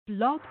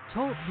Blog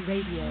Talk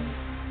Radio.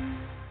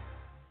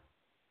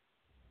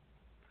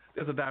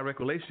 There's a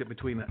direct relationship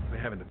between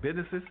having the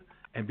businesses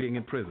and being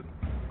in prison.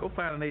 Go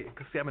find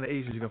see how many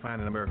Asians you can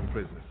find in American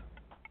prisons.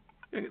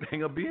 They ain't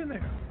gonna be in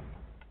there.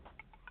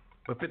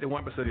 But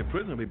 51% of your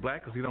prisoners will be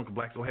black because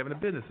blacks don't have any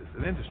businesses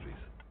and industries.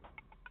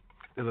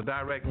 There's a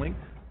direct link.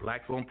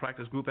 Blacks won't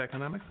practice group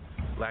economics.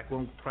 Black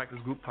won't practice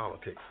group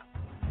politics.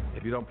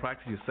 If you don't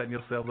practice, you're setting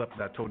yourself up.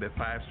 I told that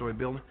 5-story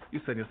building,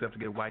 you're setting yourself to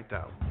get wiped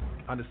out.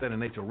 Understand the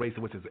nature of race,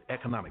 which is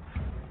economics.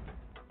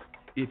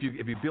 If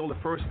you build the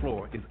first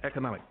floor, it's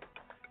economic.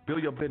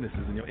 Build your businesses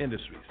and your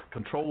industries.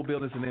 Control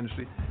business and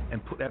industry,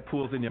 and put that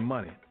pools in your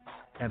money,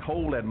 and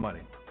hold that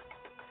money,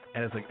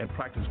 and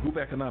practice group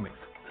economics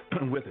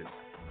with it.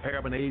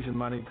 Arab and Asian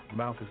money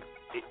bounces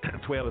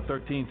 12 to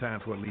 13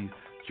 times what it leaves.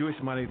 Jewish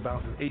money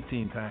bounces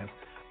 18 times.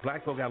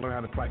 Black folk got to learn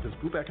how to practice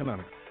group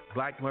economics.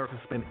 Black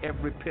Americans spend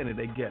every penny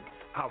they get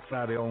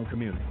outside their own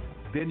community.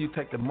 Then you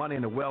take the money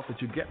and the wealth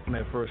that you get from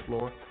that first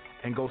floor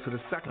and go to the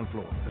second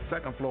floor. The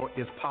second floor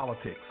is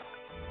politics.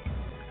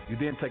 You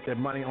then take that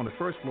money on the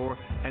first floor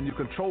and you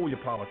control your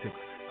politics.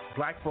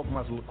 Black folk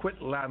must quit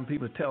allowing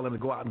people to tell them to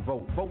go out and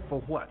vote. Vote for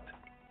what?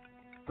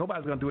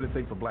 Nobody's going to do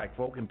anything for black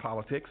folk in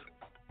politics.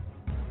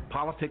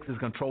 Politics is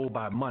controlled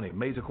by money.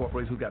 Major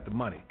corporations who got the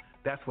money.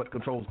 That's what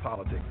controls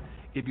politics.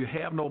 If you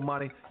have no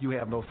money, you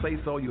have no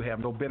say-so, you have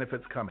no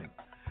benefits coming.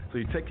 So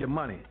you take your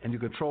money and you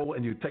control,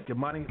 and you take your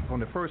money from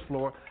the first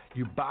floor,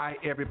 you buy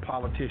every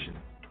politician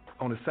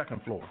on the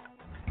second floor.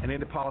 And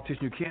any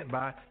politician you can't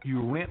buy,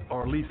 you rent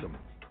or lease them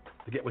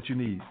to get what you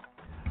need.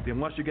 Then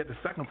once you get the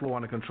second floor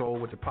under control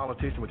with the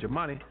politician, with your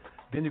money,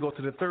 then you go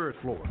to the third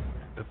floor.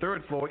 The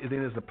third floor is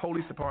the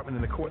police department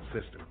and the court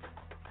system.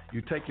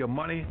 You take your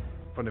money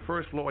from the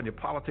first floor and your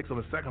politics on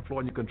the second floor,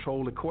 and you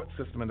control the court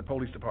system and the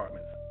police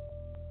departments.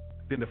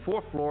 Then the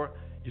fourth floor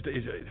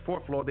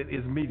then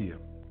is media.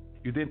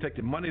 You then take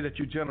the money that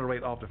you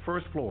generate off the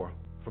first floor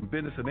from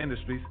business and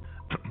industries,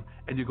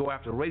 and you go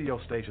after radio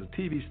stations,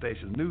 TV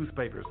stations,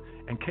 newspapers,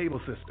 and cable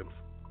systems,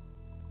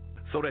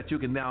 so that you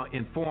can now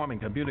inform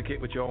and communicate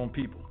with your own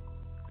people.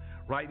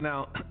 Right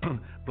now,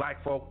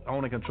 black folk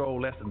own and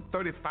control less than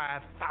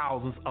 35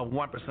 thousandths of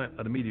 1%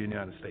 of the media in the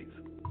United States.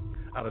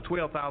 Out of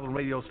 12,000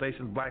 radio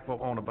stations, black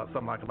folk own about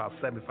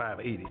 75,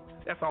 80.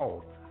 That's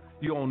all.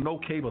 You own no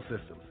cable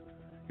systems.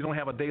 You don't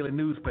have a daily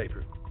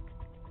newspaper.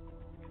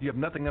 You have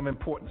nothing of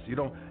importance. You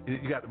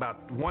got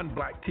about one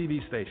black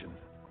TV station.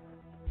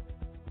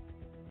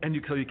 And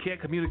so you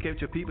can't communicate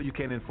with your people. You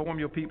can't inform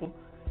your people.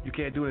 You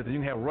can't do anything. You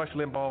can have Rush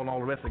Limbaugh and all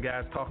the rest of the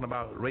guys talking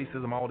about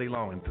racism all day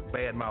long and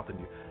bad mouthing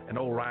you, and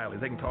O'Reilly.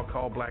 They can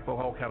call black folk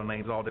all kind of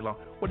names all day long.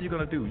 What are you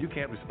going to do? You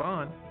can't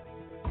respond.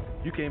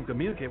 You can't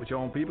communicate with your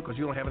own people because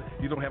you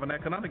don't have an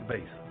economic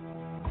base.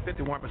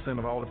 51%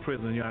 of all the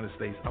prisoners in the United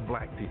States are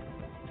black people.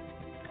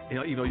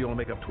 Even though you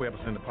only make up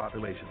 12% of the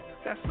population.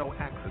 That's no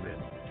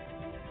accident.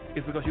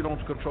 It's because you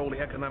don't control the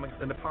economics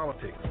and the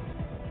politics.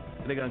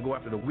 And they're going to go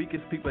after the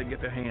weakest people they can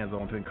get their hands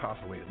on to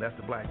incarcerate them. That's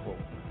the black folk.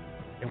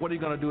 And what are you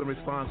going to do in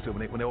response to them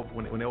when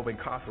they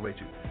over-incarcerate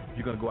you?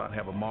 You're going to go out and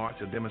have a march,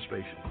 a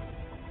demonstration.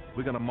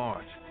 We're going to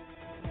march.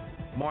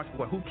 March for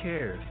what? Who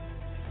cares?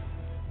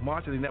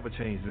 Marches never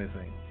changed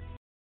anything.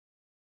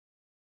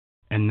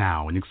 And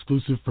now, an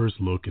exclusive first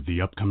look at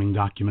the upcoming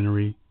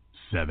documentary,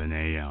 7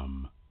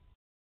 a.m.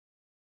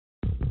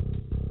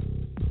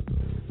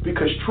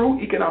 Because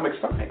true economic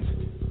science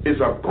is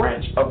a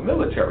branch of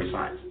military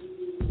science.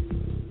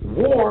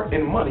 War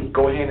and money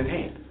go hand in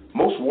hand.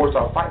 Most wars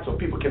are fights so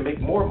people can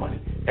make more money,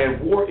 and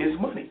war is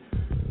money.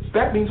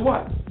 That means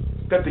what?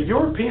 That the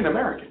European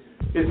American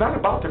is not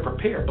about to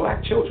prepare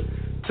black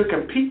children to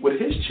compete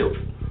with his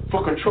children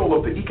for control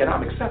of the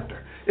economic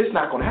sector. It's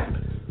not going to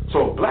happen.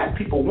 So if black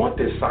people want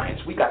this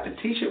science, we got to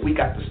teach it, we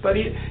got to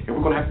study it, and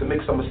we're going to have to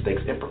make some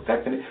mistakes in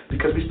perfecting it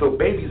because we're still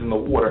babies in the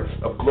water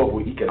of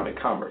global economic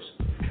commerce.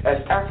 As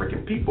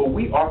African people,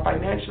 we are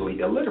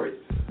financially illiterate.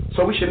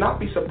 So we should not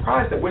be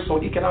surprised that we're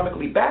so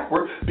economically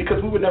backward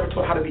because we were never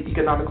taught how to be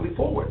economically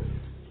forward.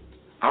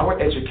 Our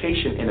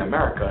education in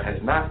America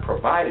has not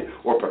provided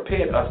or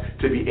prepared us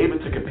to be able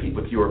to compete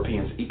with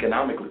Europeans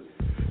economically.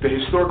 The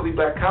historically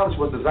black college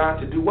was designed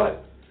to do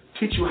what?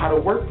 Teach you how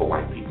to work for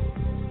white people.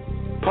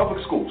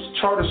 Public schools,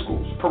 charter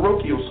schools,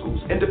 parochial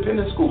schools,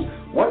 independent schools.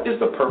 What is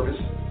the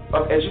purpose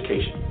of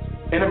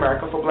education in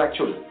America for black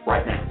children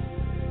right now?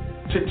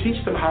 To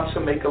teach them how to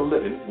make a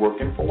living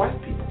working for white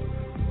people.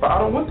 But I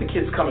don't want the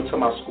kids coming to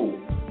my school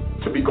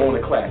to be going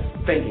to class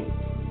thinking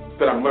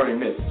that I'm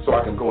learning this so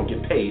I can go and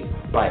get paid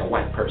by a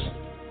white person.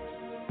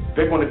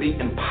 They're going to be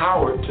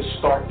empowered to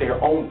start their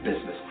own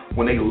business.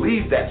 When they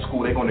leave that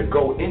school, they're going to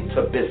go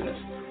into business.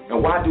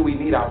 And why do we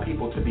need our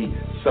people to be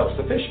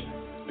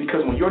self-sufficient?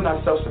 Because when you're not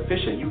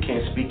self-sufficient, you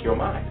can't speak your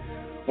mind.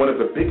 One of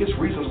the biggest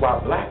reasons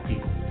why black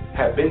people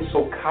have been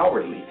so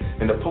cowardly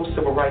in the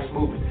post-civil rights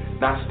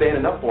movement, not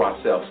standing up for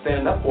ourselves,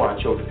 standing up for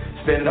our children,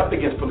 standing up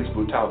against police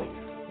brutality,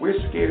 we're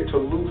scared to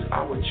lose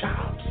our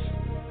jobs.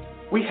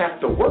 We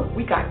have to work.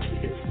 We got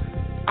kids.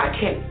 I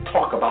can't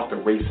talk about the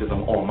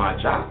racism on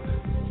my job.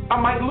 I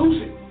might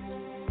lose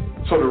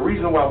it. So the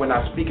reason why we're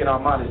not speaking our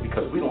mind is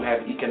because we don't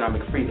have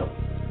economic freedom.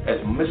 As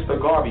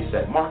Mr. Garvey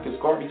said, Marcus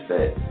Garvey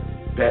said,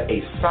 that a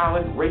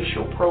solid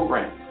racial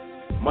program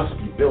must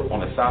be built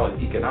on a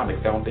solid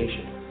economic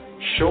foundation.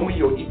 Show me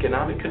your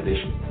economic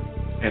condition,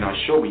 and I'll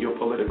show you your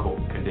political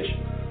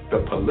condition.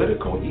 The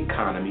political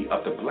economy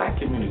of the black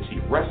community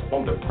rests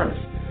on the premise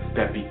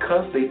that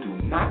because they do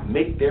not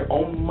make their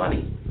own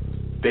money,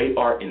 they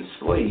are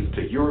enslaved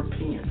to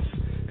Europeans.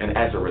 And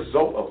as a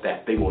result of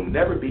that, they will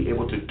never be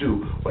able to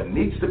do what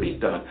needs to be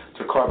done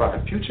to carve out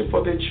a future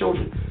for their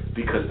children,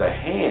 because the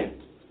hand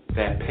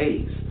that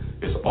pays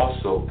is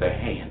also the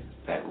hand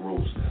that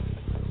rules them.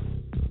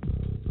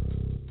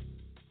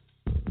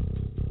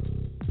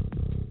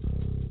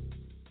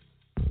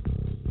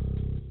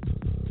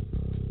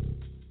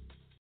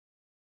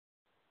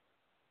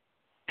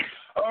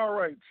 All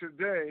right,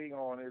 today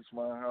on It's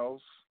My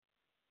House,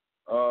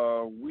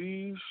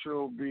 we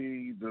shall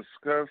be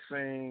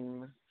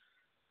discussing,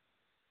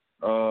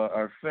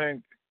 I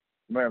think,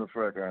 matter of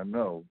fact, I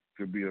know,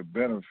 could be a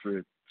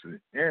benefit to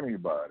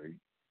anybody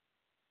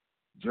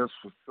just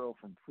for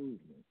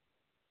self-improvement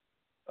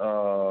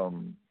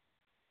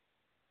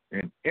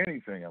in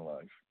anything in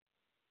life,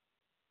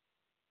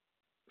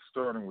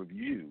 starting with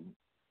you,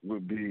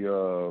 would be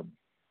if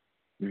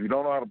you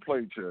don't know how to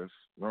play chess,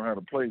 learn how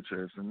to play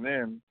chess, and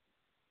then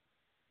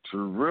to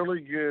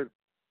really get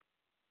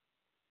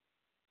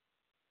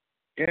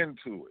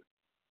into it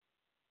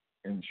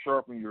and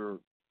sharpen your,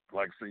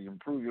 like say,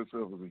 improve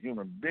yourself as a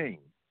human being,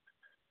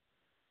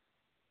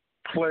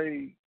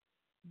 play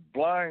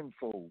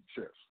blindfold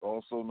chess,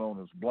 also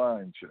known as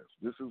blind chess.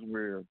 This is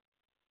where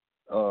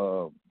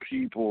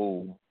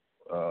people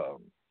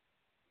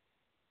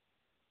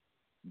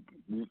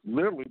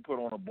literally put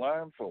on a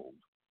blindfold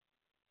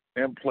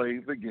and play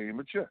the game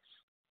of chess.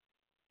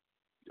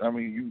 I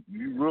mean,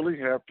 you really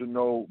have to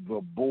know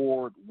the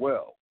board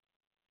well.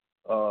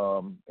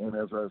 And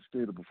as I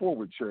stated before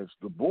with chess,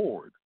 the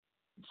board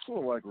is sort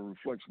of like a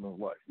reflection of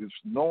life. It's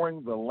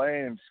knowing the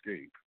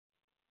landscape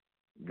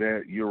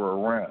that you're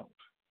around.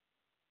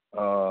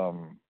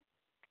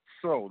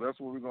 So that's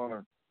what we're going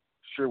to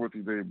share with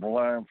you today,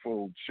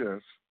 blindfold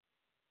chess.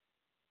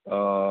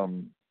 I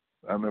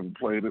never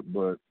played it,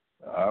 but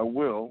I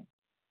will,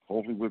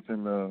 hopefully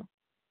within the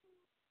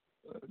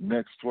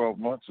next 12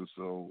 months or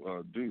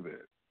so, do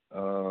that.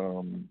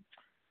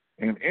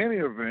 In any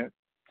event,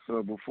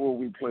 so before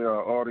we play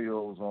our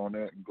audios on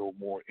that and go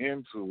more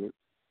into it,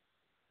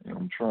 and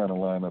I'm trying to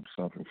line up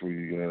something for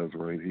you guys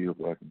right here if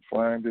I can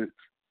find it.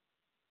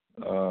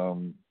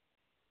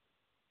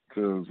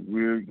 Because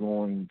we're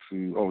going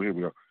to, oh, here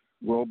we are.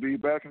 We'll be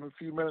back in a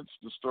few minutes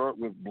to start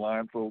with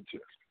blindfold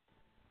chess.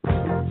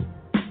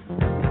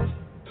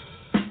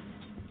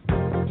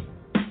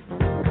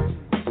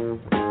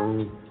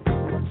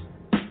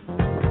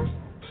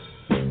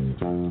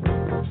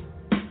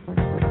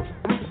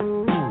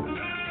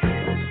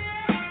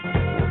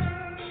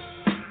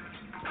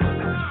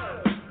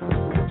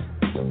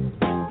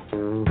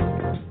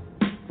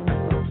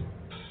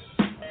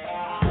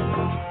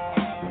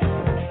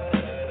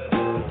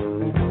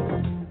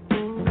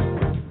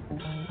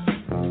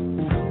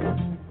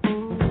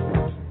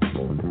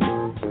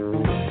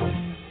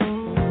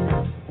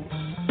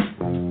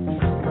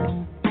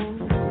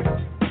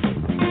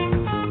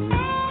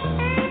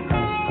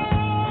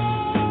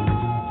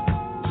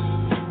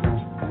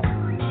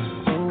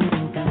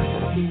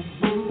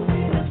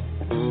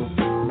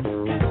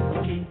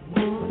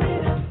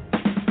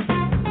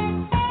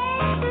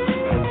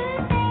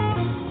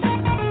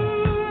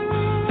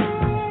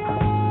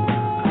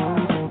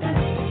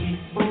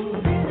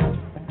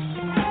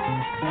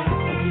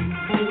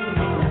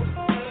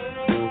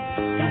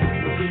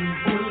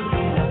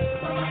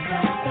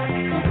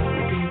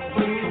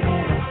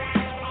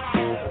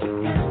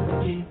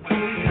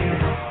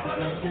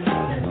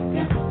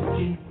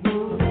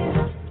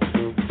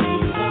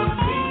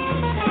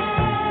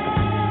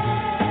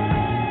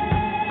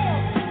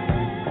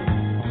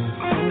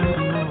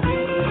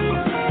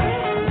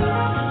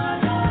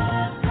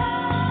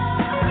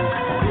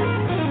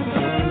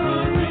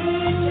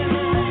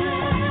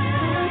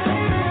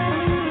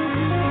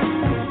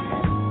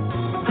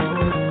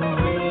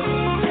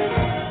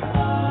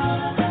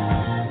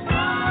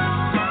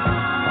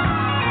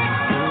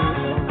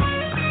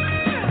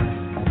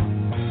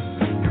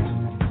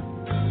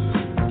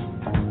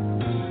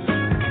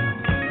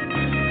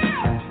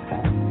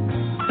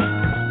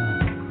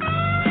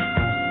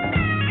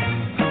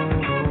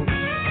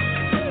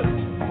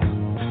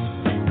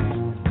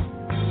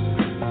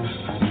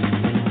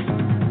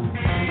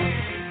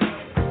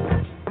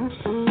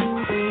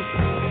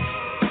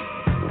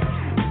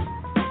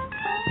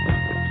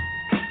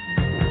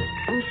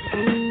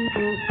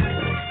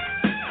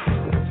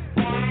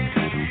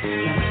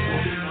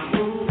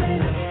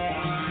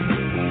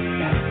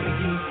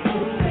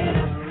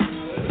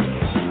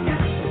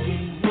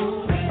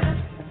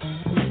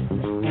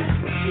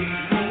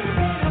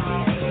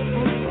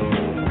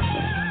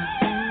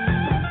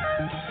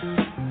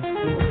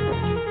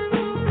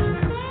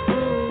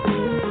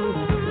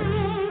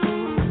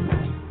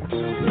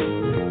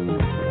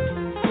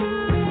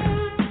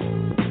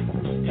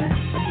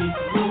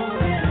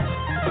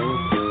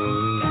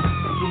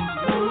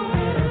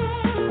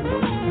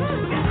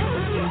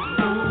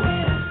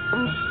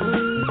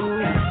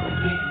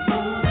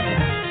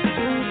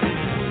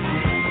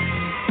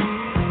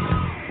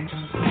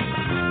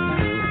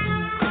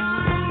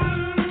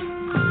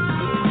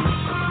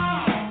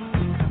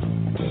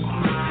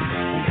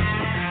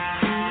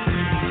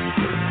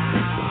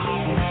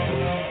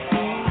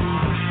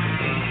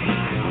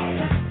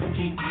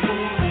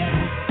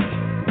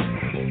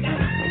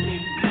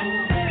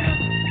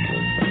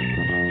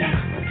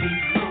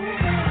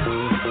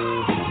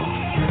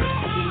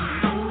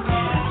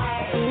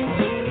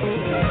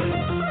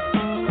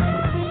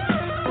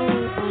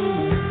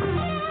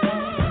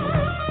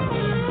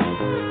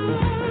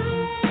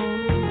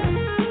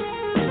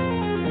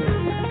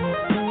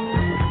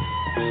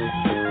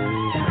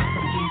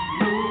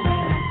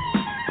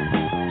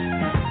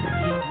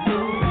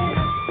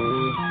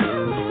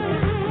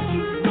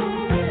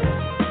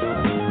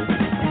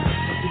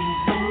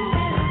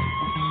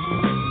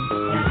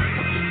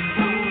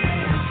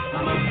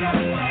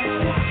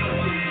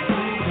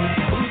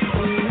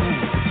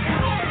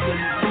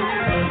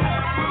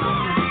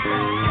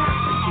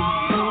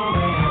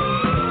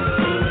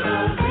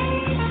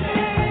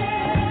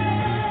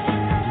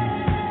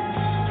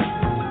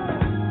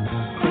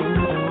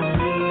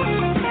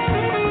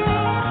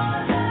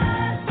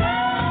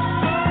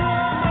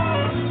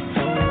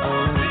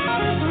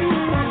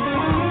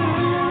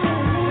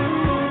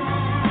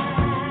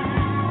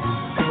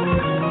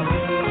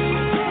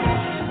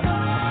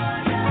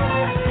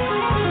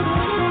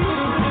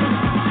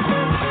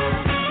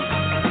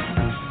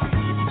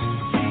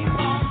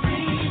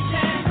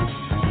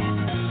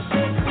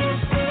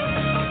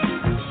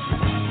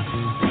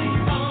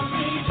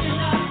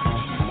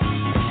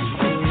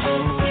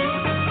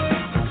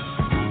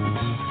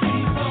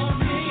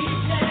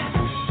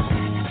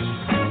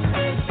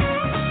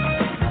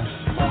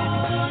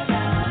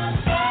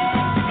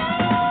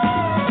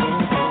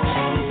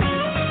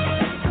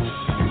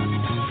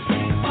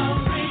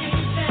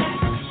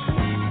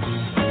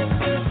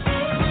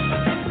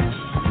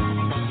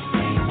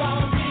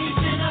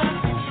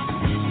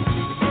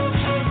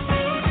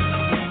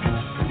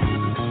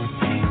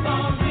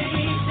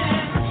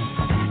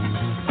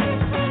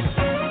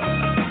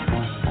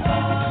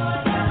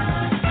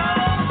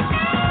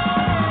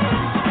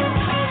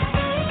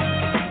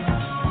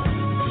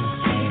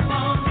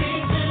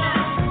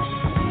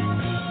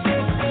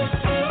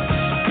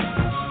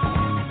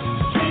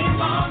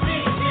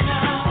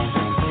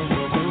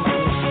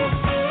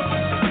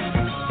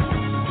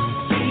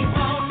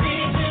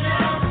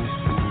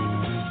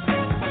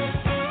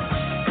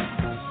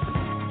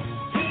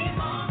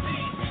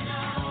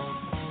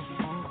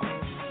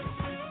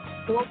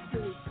 Okay,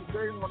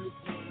 today on this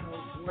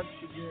once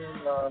again,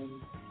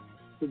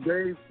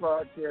 today's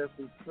podcast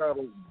is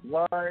titled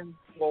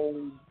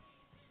Blindfold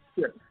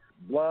Chess.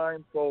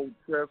 Blindfold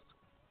Chess,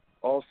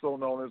 also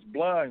known as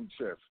Blind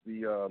Chess.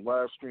 The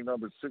live stream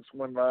number is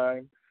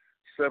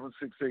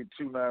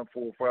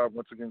 619-768-2945.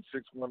 Once again,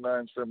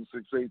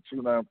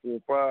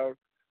 619-768-2945.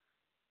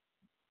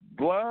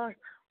 Blind.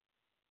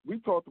 We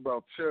talked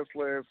about chess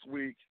last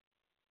week.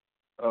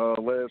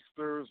 Last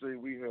Thursday,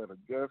 we had a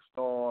guest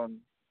on.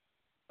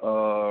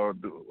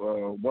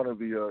 One of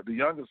the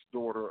youngest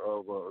daughter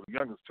of the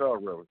youngest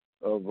child, rather,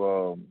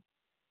 of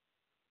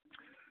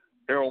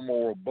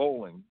Elmore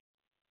Bowling,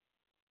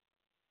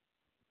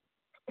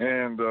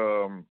 and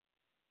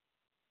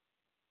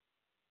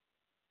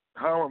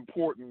how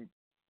important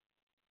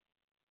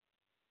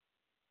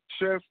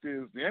chess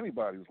is to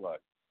anybody's life,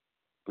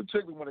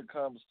 particularly when it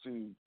comes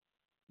to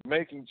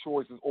making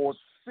choices or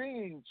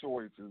seeing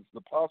choices,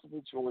 the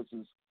possible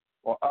choices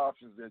or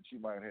options that you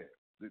might have.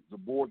 The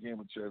board game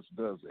of chess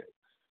does that.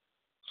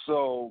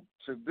 So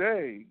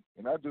today,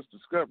 and I just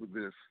discovered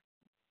this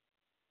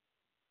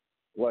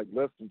like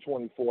less than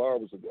 24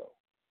 hours ago,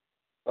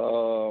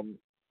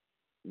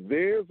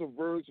 there's a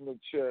version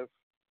of chess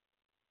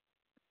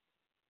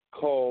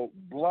called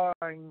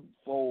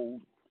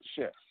blindfold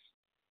chess,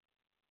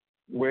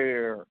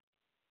 where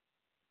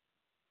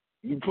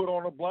you put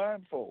on a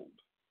blindfold.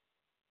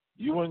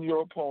 You and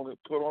your opponent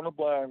put on a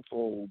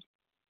blindfold,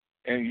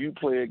 and you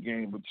play a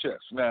game of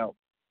chess. Now,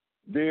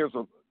 there's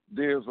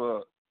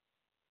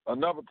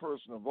another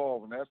person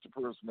involved, and that's the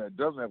person that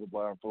doesn't have a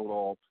blindfold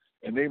on,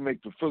 and they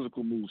make the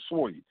physical moves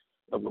for you.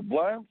 Now, with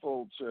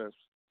blindfold chess,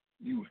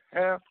 you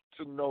have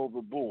to know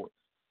the board.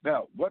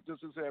 Now, what does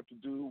this have to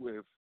do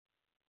with?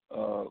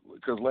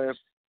 Because last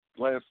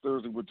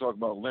Thursday we were talking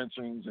about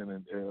lynchings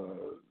and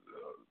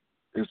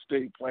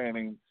estate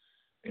planning,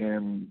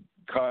 and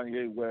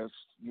Kanye West,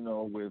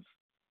 with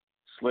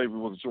slavery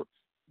was a choice.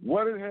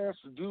 What it has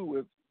to do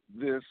with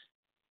this,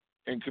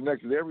 and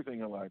connected to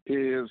everything in life,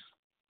 is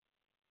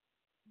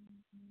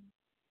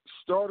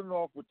starting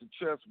off with the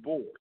chess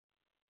board.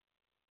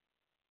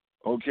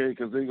 Okay,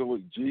 because they go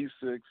with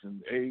G6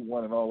 and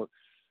A1 and all that.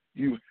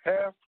 You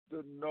have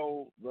to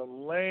know the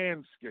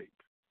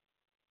landscape.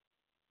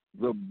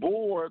 The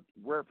board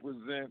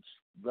represents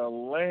the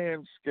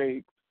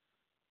landscape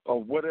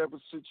of whatever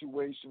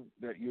situation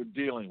that you're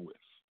dealing with.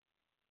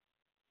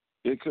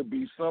 It could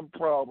be some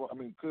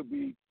problem. It could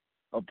be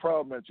a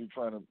problem that you're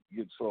trying to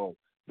get solved.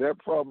 That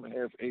problem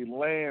has a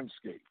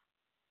landscape.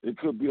 It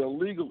could be a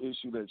legal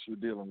issue that you're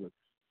dealing with.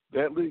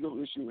 That legal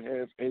issue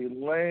has a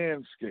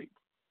landscape.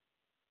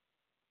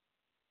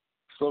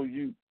 So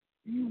you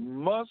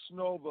must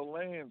know the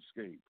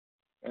landscape.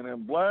 And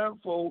in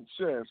blindfold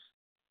chess,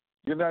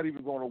 you're not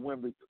even going to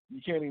win.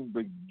 You can't even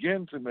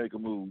begin to make a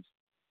move.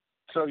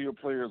 Tell your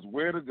players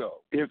where to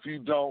go if you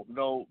don't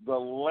know the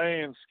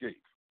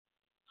landscape.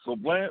 So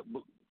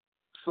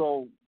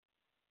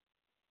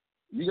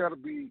you got to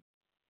be.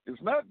 It's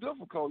not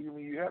difficult.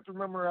 You have to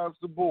memorize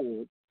the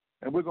board,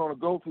 and we're going to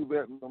go through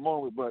that in a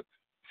moment. But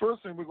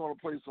first thing, we're going to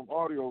play some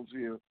audios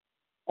here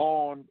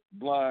on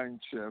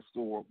blind chess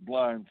or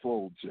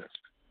blindfold chess.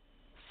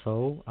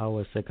 So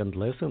our second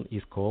lesson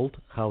is called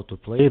How to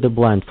Play the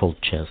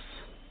Blindfold Chess.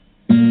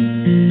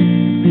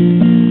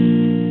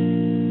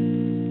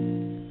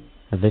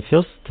 The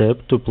first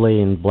step to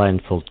playing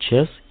blindfold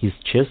chess is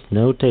chess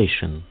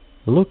notation.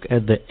 Look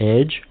at the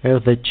edge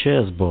of the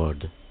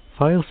chessboard.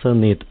 Files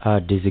on it are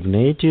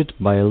designated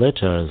by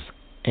letters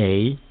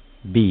A,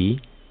 B,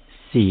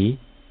 C,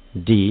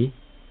 D,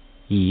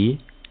 E,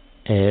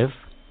 F,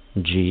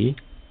 G,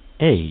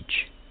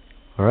 H.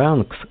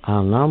 Ranks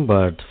are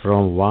numbered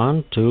from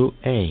 1 to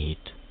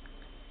 8.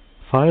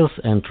 Files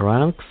and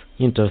ranks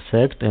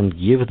intersect and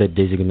give the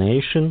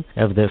designation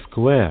of the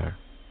square.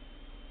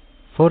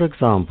 For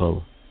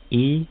example,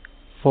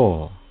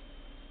 E4.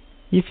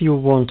 If you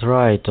want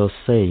write or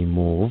say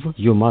move,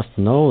 you must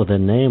know the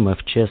name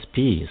of chess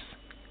piece.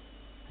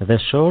 The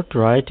short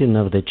writing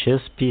of the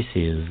chess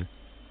pieces: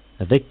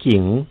 the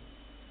king,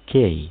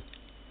 K,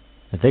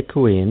 the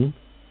queen,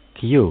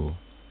 Q,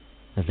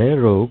 the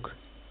rook,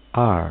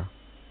 R,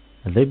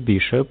 the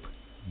bishop,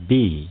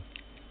 B,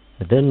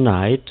 the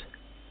knight,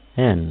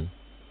 N.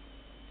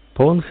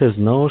 Pawn has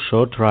no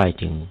short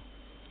writing.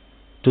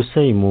 To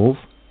say move,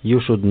 you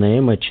should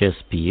name a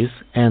chess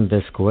piece and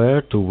the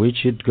square to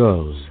which it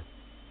goes.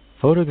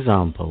 For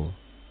example,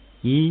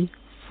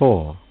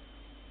 E4,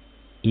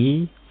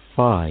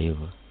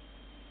 E5,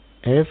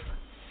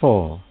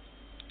 F4,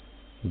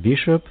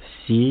 Bishop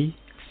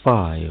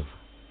C5,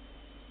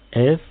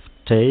 F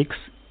takes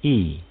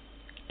E,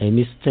 a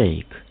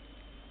mistake,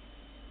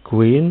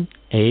 Queen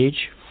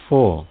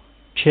H4,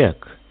 check,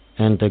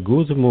 and a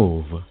good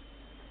move,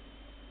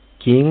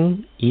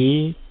 King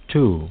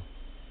E2,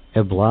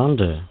 a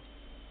blunder,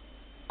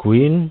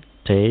 Queen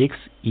takes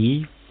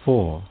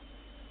E4,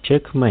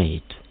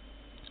 checkmate.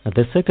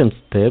 The second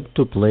step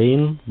to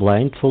playing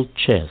blindfold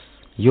chess.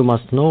 You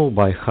must know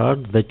by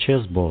heart the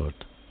chessboard.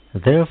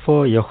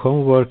 Therefore, your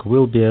homework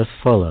will be as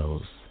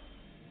follows.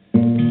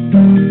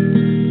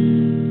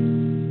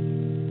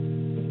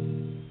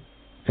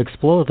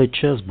 Explore the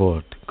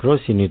chessboard,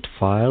 crossing its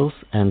files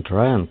and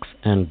ranks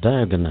and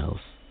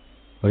diagonals.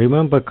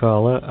 Remember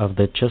color of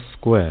the chess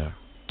square.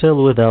 Tell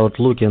without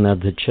looking at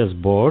the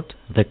chessboard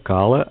the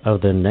color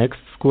of the next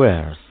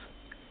squares.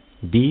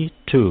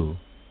 B2,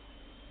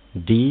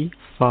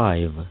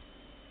 D5,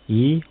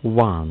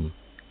 E1,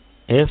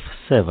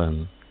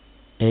 F7,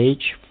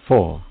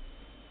 H4.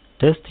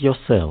 Test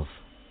yourself.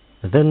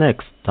 The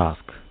next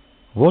task.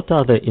 What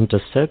are the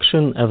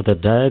intersection of the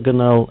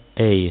diagonal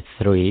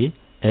A3,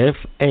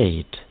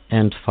 F8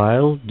 and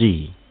file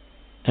D?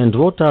 And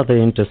what are the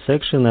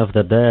intersection of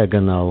the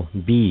diagonal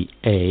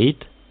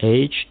B8,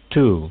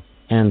 H2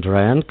 and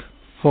rank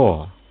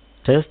 4?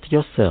 Test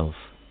yourself.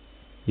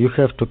 You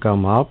have to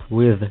come up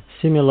with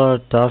similar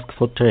task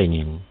for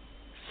training.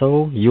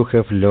 So you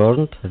have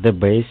learned the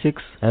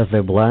basics of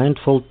the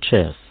blindfold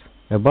chess.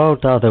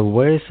 About other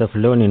ways of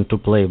learning to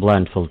play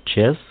blindfold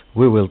chess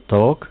we will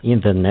talk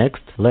in the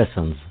next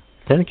lessons.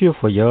 Thank you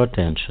for your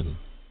attention.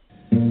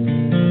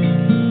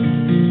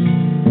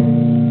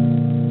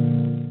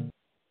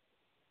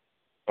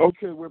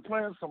 Okay, we're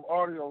playing some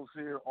audios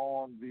here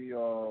on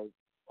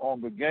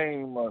the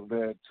game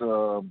that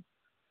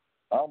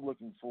I'm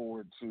looking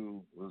forward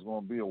to. It's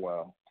going to be a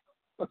while,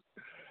 but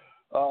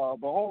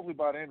hopefully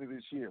by the end of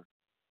this year,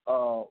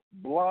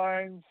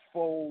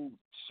 blindfold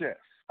chess.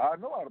 I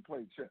know how to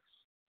play chess.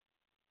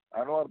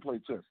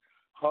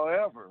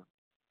 However,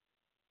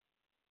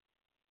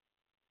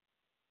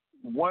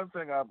 one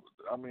thing that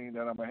I'm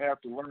gonna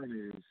have to learn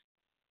is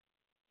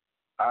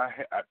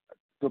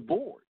the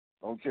board.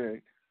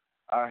 Okay,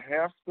 I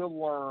have to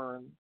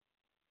learn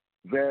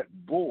that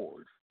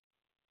board.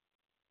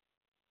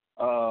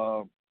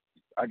 I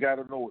got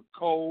to know it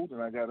code,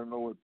 and I got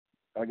to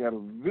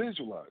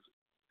visualize it,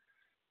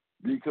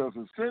 because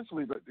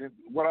essentially,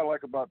 what I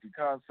like about the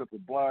concept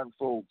of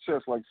blindfold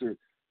chess, like I said,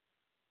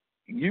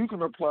 you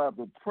can apply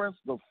the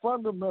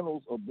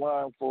fundamentals of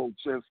blindfold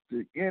chess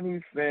to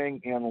anything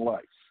in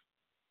life,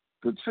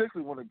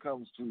 particularly when it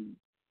comes to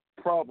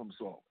problem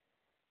solving.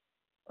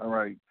 All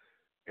right.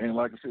 And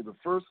like I said, the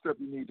first step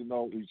you need to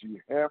know is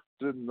you have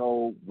to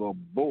know the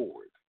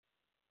board.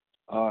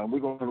 And we're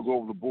going to go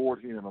over the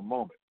board here in a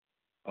moment.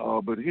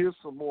 But here's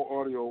some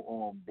more audio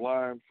on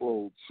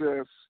blindfold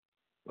chess.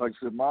 Like I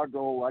said, I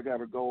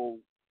got a goal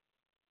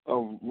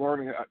of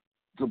learning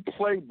to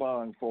play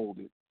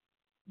blindfolded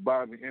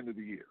by the end of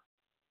the year,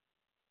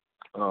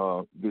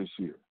 this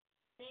year.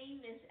 My name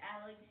is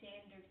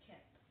Alexander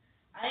Kemp.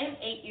 I am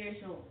 8 years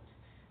old.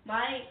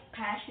 My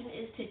passion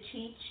is to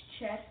teach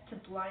chess to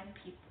blind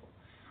people.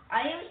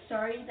 I am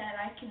sorry that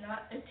I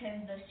cannot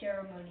attend the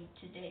ceremony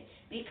today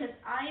because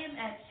I am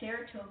at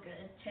Saratoga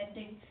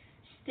attending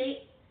the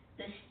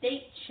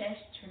state chess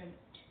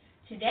tournament.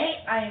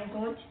 Today I am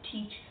going to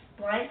teach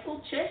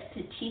blindfold chess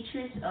to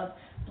teachers of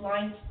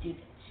blind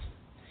students.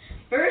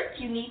 First,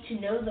 you need to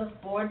know the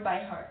board by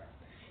heart.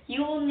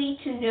 You will need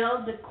to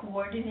know the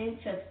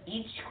coordinates of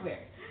each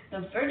square.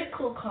 The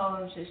vertical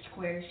columns of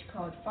squares,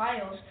 called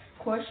files,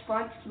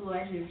 correspond to the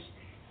letters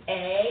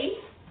A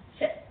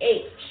to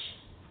H.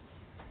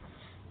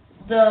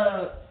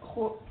 The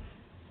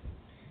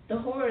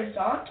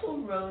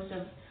horizontal rows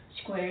of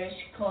squares,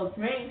 called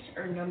ranks,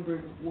 are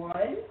numbered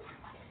 1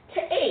 to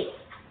 8.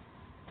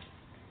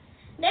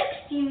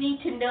 Next, you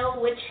need to know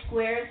which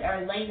squares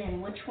are light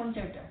and which ones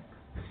are dark.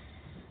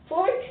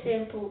 For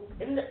example,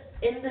 in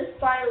the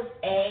files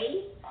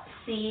A,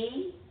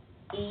 C,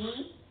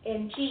 E,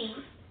 and G,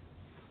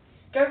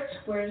 dark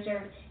squares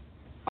are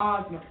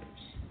odd numbers.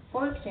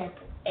 For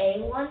example,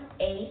 A1,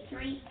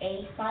 A3,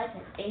 A5,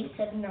 and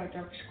A7 are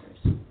dark squares.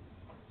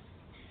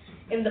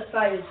 In the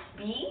files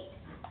B,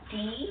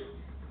 D,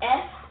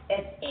 F,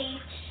 and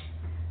H,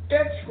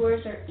 dark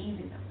squares are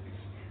even numbers.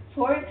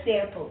 For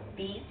example,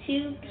 B2,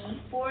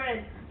 B4,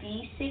 and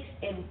B6,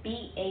 and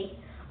B8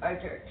 are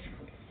dark squares.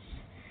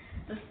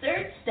 The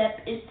third step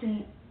is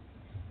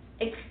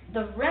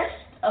the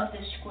rest of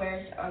the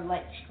squares are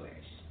light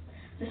squares.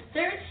 The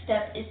third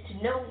step is to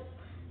know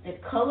the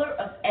color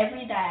of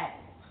every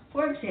diagonal.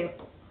 For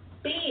example,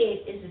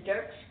 B8 is a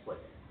dark square.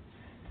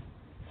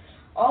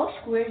 All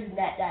squares in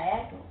that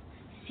diagonal,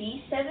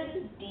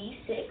 C7,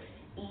 D6,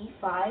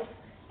 E5,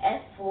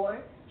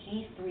 F4,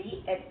 G3,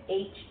 and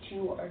H2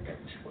 are dark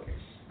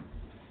squares.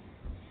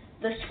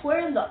 The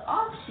square in the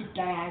opposite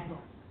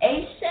diagonal,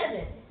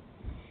 A7,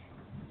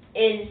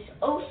 is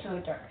also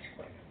a dark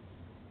square.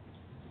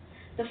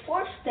 The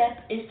fourth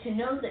step is to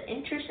know the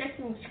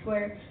intersecting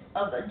square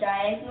of a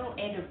diagonal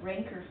and a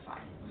rank or file.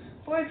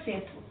 For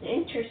example, the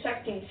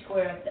intersecting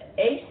square of the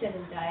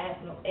A7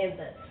 diagonal and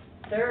the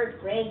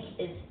third rank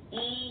is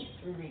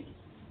E3.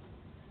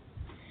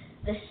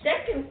 The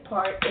second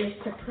part is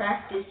to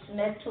practice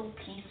mental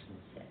peace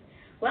movement.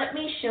 Let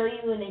me show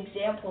you an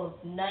example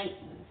of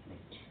knight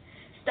movement.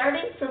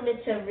 Starting from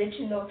its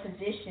original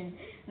position,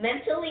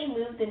 mentally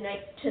move the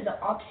knight to the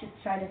opposite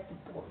side of the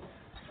board.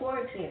 For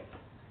example,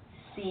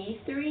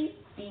 C3,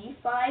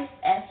 B5,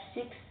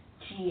 F6,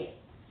 G8.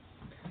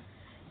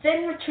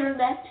 Then return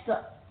back to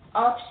the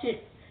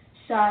opposite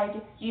side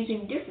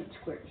using different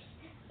squares.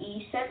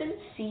 E7,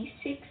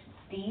 C6,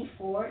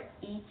 D4,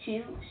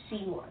 E2,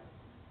 C1.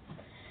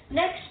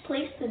 Next,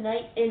 place the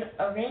knight in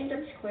a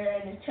random square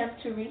and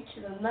attempt to reach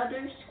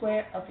another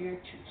square of your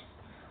choosing.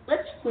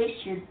 Let's place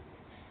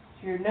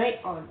your knight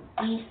on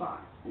D5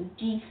 and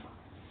D5.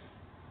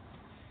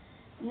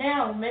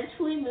 Now,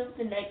 mentally move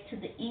the knight to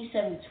the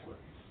E7 square.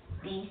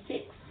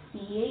 D6,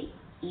 C8,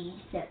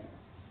 E7.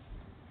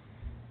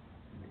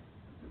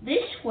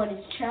 This one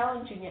is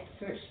challenging at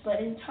first, but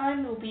in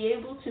time you'll be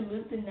able to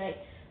move the knight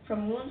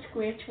from one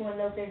square to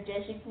another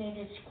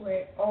designated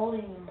square, all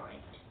in your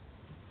mind.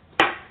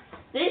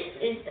 This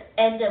is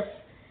the end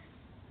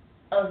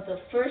of the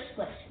first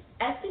lesson.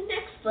 At the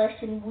next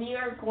lesson, we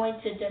are going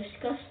to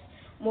discuss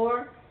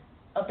more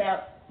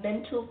about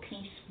mental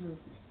peace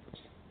movements.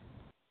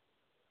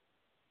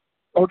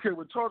 Okay,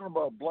 we're talking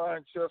about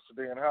blind chess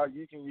today and how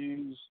you can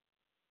use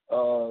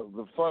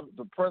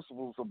the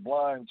principles of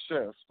blind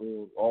chess,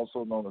 or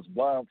also known as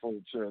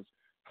blindfold chess,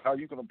 how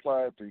you can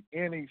apply it to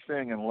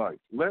anything in life.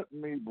 Let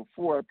me,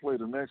 before I play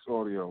the next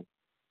audio,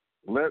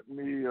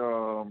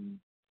 and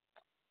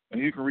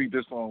you can read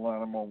this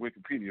online, I'm on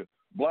Wikipedia,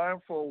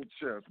 blindfold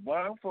chess.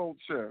 Blindfold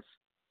chess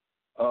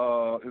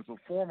is a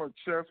form of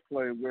chess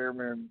play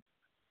wherein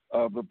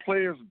the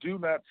players do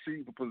not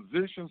see the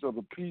positions of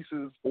the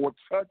pieces or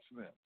touch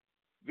them.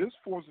 This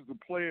forces the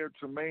player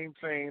to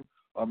maintain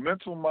a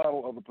mental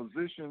model of the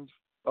positions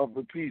of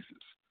the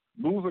pieces.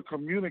 Moves are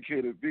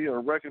communicated via a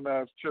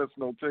recognized chess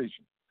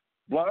notation.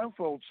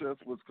 Blindfold chess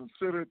was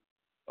considered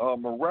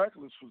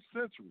miraculous for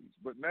centuries,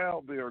 but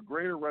now there are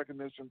greater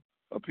recognition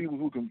of people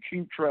who can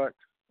keep track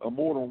of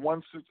more than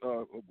one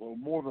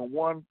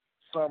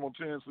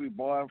simultaneously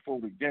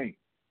blindfolded game.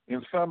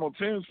 In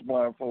simultaneous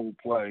blindfold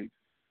play,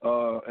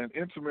 an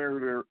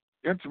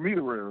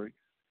intermediary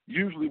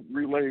usually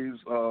relays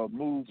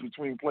moves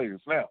between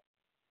players. Now,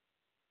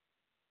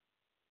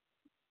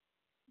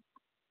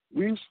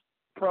 we've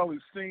probably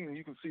seen, and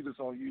you can see this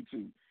on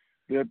YouTube,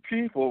 there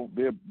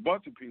are a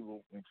bunch of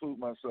people, including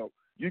myself,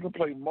 you can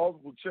play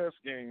multiple chess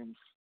games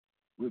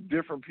with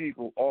different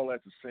people all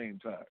at the same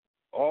time.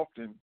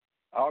 Often,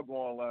 I'll go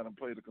online and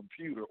play the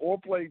computer or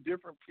play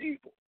different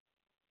people.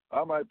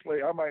 I might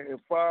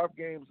have 5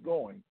 games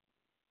going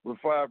with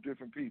 5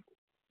 different people,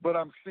 but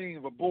I'm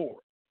seeing the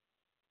board.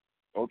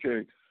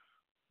 Okay,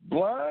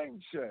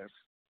 blind chess,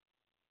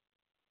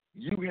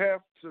 you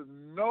have to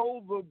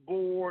know the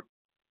board.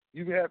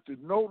 You have to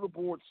know the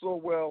board so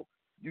well,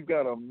 you've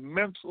got a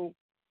mental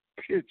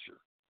picture.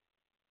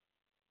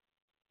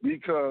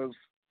 Because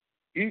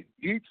each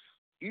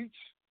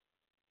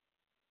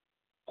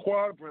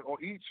quadrant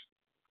or each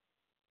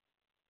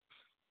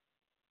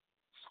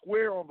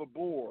square on the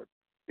board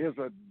is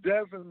a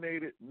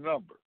designated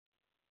number.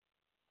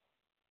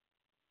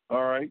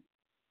 All right?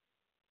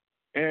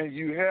 And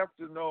you have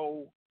to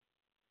know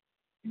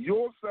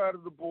your side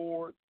of the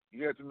board.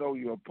 You have to know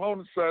your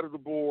opponent's side of the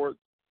board.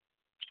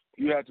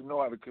 You have to know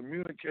how to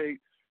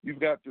communicate. You've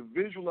got to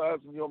visualize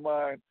in your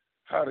mind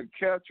how to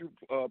catch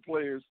your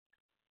players.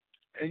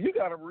 And you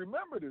got to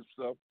remember this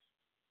stuff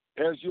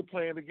as you're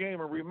playing the game.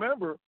 And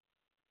remember,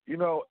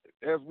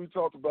 as we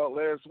talked about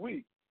last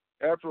week,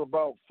 after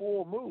about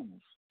 4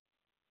 moves,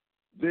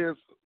 there's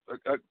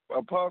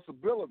a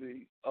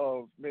possibility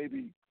of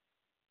maybe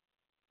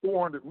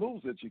 400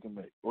 moves that you can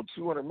make or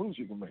 200 moves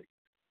you can make.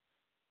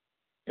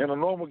 In a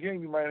normal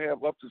game, you might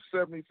have up to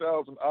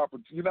 70,000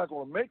 opportunities. You're not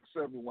going to make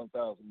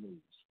 71,000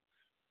 moves.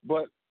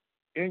 But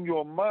in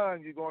your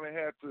mind, you're going to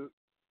have to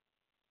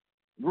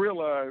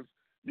realize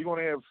you're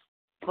going to have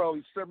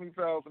probably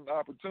 70,000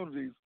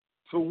 opportunities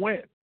to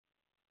win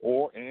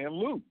and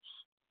lose.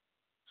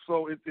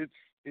 So it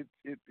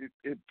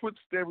puts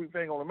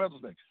everything on a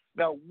mental thing.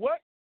 Now,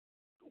 what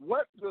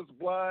does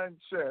blind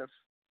chess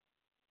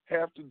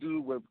have to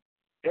do with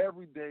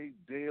everyday,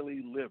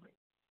 daily living?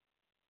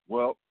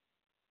 Well,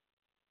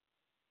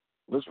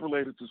 let's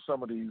relate it to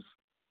some of these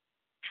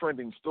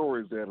trending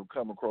stories that have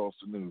come across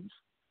the news.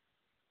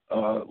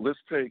 Let's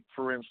take,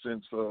 for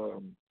instance,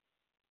 some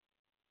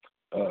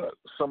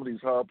of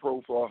these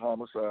high-profile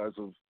homicides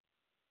of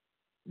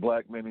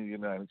black men in the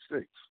United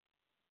States.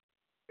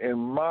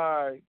 And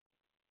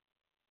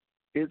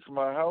it's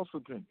my house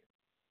opinion.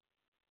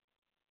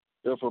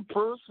 If a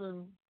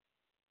person,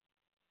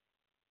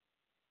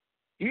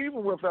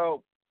 even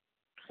without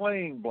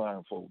playing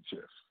blindfold chess,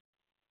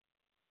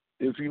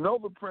 if you know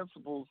the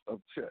principles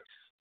of chess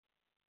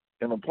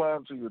and apply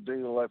them to your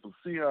daily life and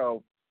see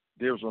how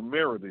there's a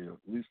mirror there,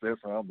 at least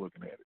that's how I'm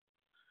looking at it,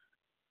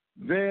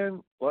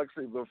 then, like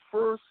I say, the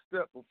first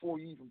step before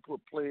you even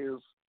put player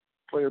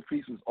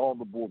pieces on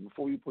the board,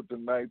 before you put the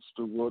knights,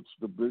 the rooks,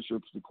 the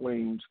bishops, the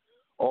queens,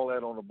 all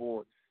that on the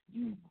board,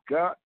 you've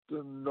got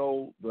to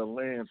know the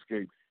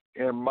landscape.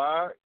 And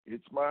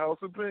it's my house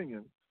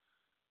opinion,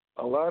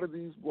 a lot of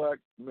these black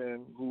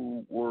men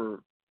who were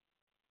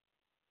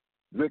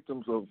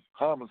victims of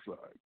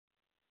homicide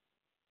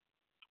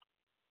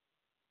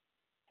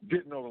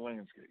didn't know the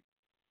landscape.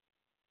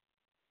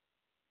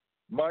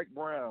 Mike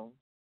Brown,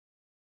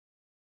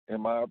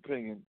 in my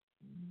opinion,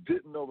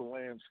 didn't know the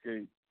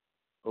landscape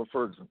of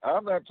Ferguson.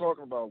 I'm not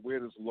talking about where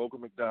there's a local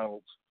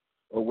McDonald's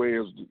away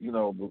as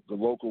the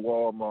local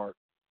Walmart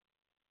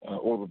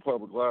or the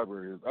public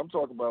library is. I'm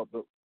talking about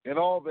and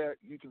all that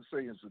you can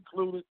say is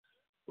included,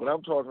 but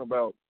I'm talking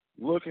about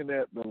looking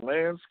at the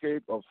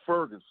landscape of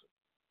Ferguson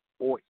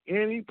or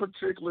any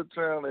particular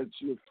town that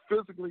you're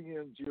physically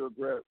in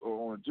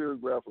or on a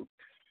geographic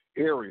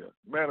area.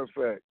 Matter of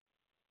fact,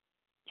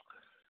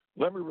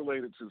 let me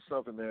relate it to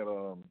something that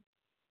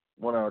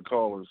one of our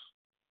callers,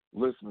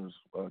 listeners,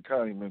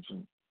 Connie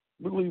mentioned,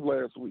 I believe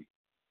last week,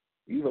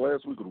 either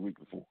last week or the week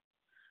before.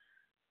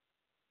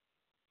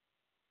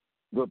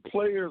 The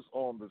players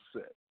on the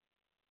set,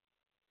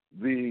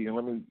 and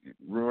let me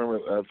remember,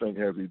 I think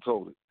as he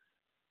told it,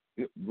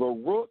 the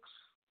rooks,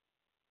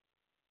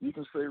 you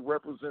can say,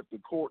 represent the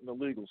court and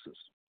the legal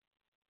system.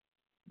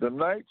 The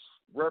knights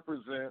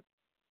represent,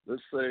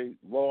 let's say,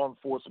 law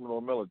enforcement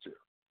or military.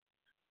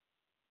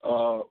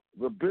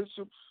 The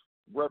bishops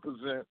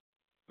represent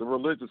the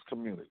religious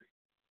community.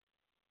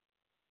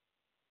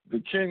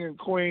 The king and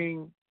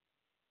queen,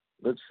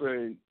 let's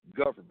say,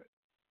 government.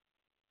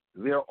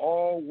 They're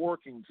all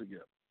working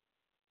together.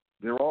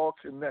 They're all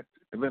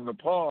connected. And then the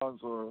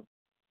pawns are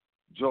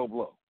Joe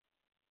Blow.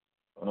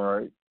 All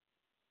right?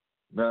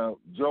 Now,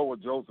 Joe or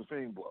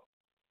Josephine Blow.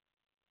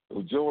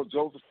 If Joe or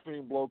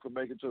Josephine Blow can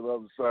make it to the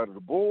other side of the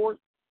board,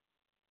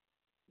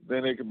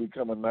 then they can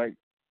become a knight,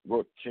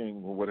 rook,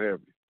 king, or what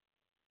have you.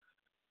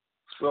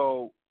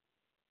 So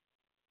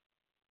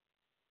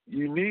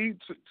you need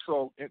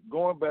to,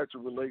 going back to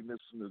relating this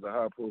to the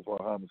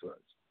high-profile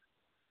homicides,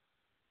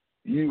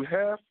 you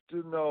have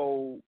to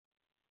know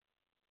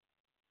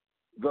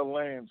the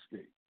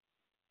landscape.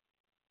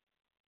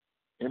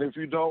 And if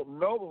you don't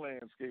know the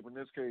landscape, in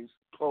this case,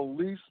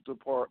 police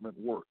department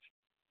work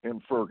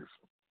in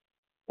Ferguson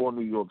or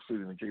New York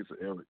City in the case of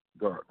Eric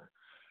Gardner.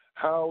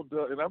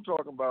 And I'm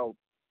talking about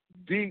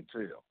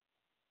detail.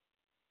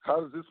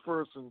 How does this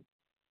person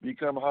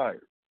become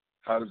hired?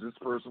 How does this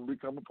person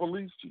become a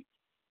police chief?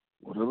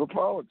 What are the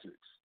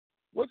politics?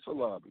 What's a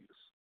lobbyist?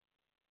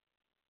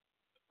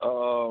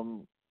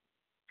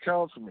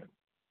 Councilman,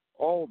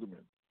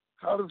 alderman.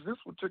 How does this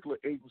particular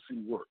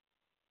agency work?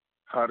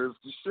 How does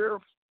the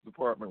sheriff's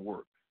department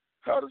work?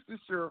 How does the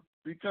sheriff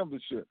become the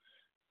sheriff?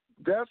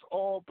 That's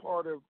all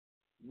part of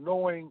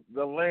knowing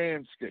the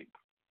landscape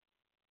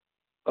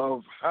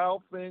of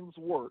how things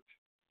work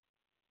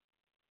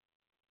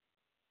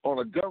on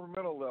a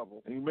governmental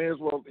level, and you may as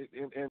well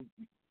and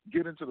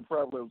get into the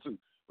private level too.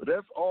 But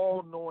that's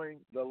all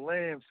knowing the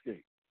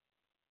landscape.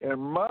 In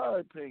my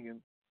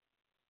opinion,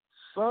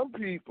 some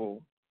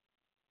people,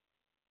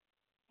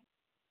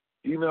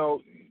 you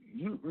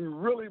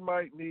really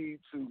might need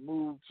to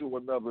move to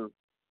another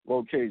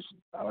location.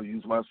 I'll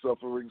use myself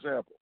for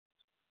example.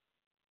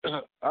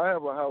 I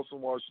have a house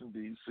in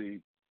Washington,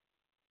 D.C.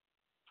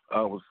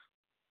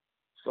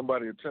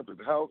 Somebody attempted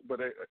to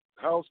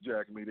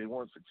housejacking me. They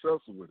weren't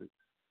successful with it,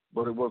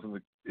 but it was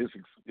an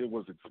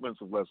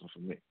expensive lesson for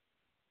me.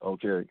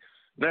 Okay.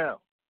 Now,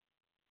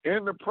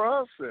 in the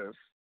process,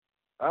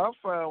 I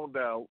found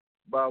out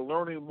by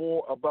learning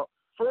more about.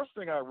 First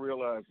thing I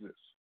realized is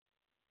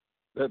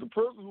that the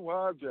person who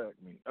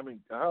housejacking me,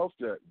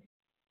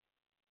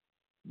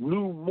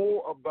 knew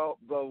more about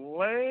the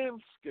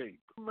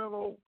landscape,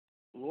 mental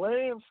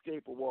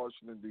landscape of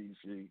Washington,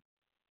 D.C.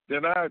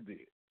 than I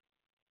did.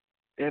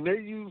 And they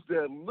used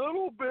that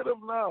little bit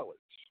of knowledge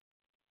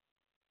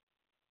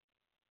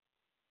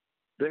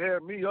to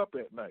have me up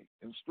at night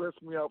and stress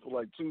me out for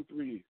like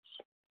 2-3 years.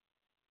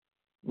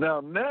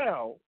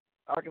 Now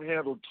I can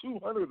handle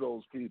 200 of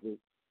those people.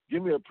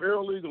 Give me a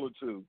paralegal or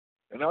two,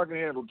 and I can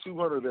handle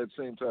 200 of that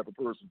same type of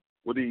person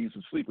with ease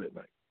and sleep at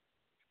night.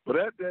 But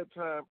at that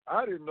time,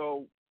 I didn't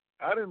know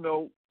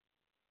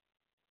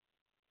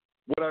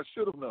what I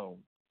should have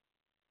known.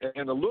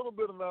 And the little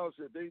bit of knowledge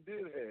that they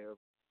did have,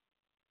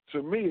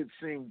 to me, it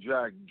seemed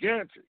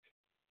gigantic.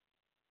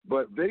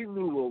 But they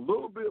knew a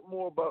little bit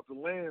more about the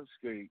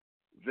landscape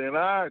than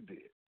I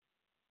did.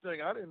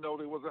 I didn't know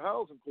there was a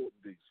housing court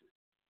in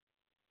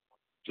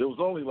D.C. It was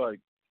only like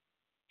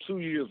 2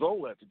 years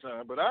old at the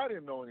time, but I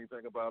didn't know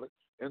anything about it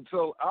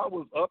until I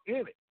was up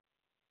in it.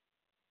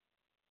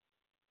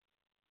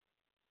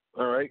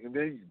 All right, and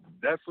then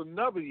that's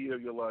another year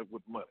of your life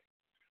with money.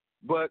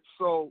 But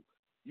so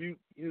you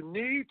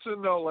need to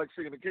know, like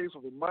say in the case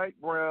of a Mike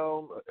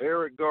Brown,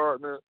 Eric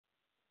Gardner,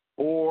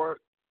 or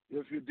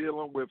if you're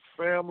dealing with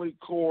family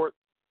court,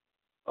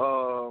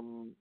 a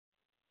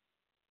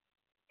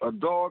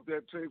dog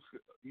that takes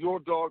your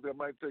dog that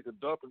might take a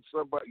dump in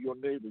your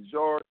neighbor's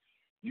yard,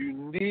 you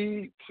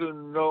need to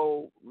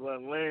know the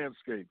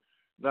landscape.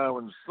 Now,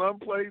 in some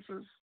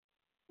places,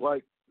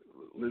 like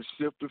let's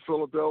shift to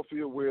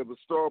Philadelphia where the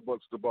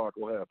Starbucks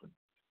debacle happened.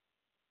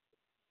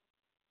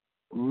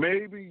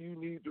 Maybe you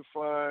need to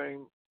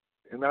find,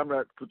 and I'm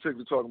not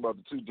particularly talking about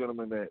the two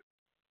gentlemen that,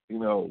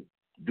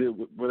 did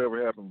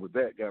whatever happened with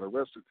that, got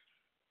arrested.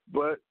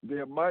 But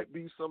there might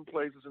be some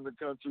places in the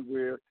country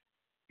where,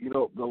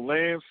 the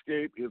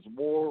landscape is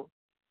more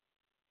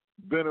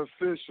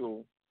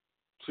beneficial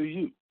to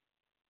you.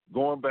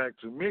 Going back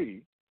to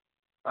me,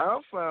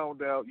 I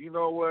found out,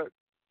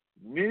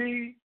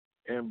 me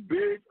and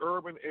big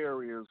urban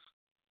areas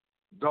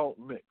don't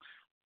mix.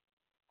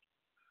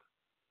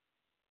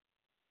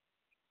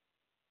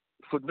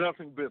 For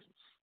nothing business.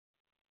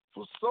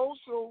 For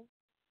social,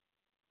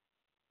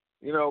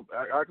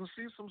 I can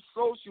see some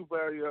social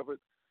value of it,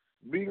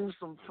 meeting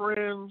some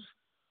friends,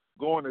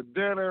 going to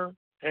dinner,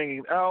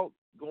 hanging out,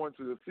 going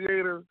to the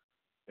theater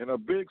in a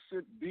big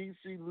city,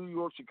 D.C., New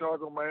York,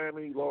 Chicago,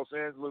 Miami, Los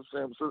Angeles,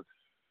 San Francisco.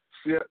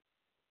 See,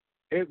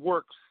 it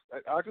works.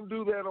 I can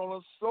do that on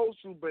a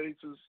social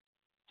basis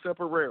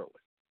temporarily.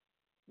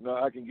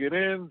 Now, I can get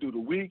in, do the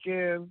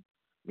weekend,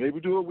 maybe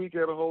do a week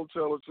at a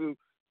hotel or two,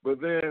 but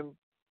then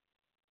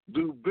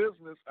do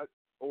business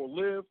or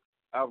live,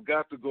 I've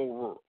got to go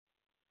rural.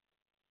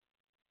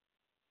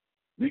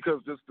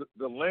 Because just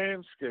the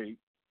landscape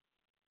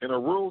in a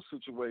rural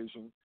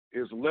situation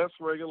is less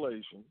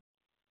regulation,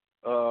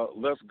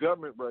 less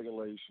government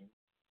regulation,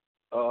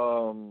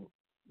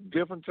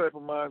 different type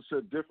of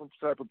mindset, different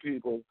type of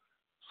people.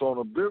 So on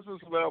a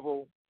business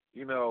level,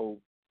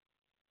 rural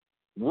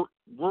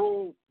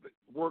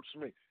works for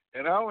me.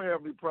 And I don't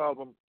have any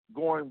problem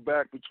going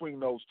back between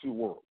those two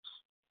worlds.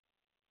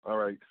 All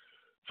right.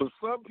 For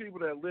some people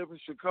that live in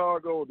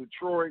Chicago or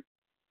Detroit,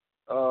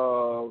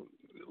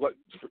 like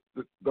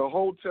the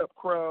Hotep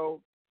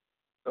crowd,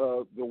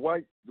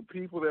 the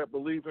people that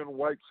believe in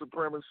white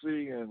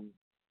supremacy and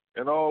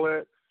all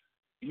that,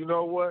 you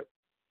know what?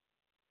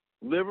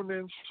 Living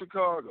in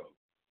Chicago,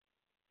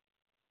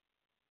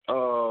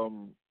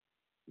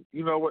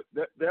 you know what?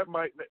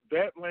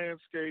 That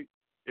landscape,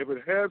 if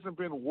it hasn't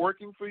been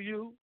working for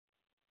you,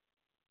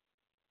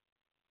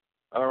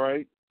 all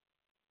right,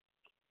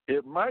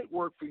 it might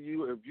work for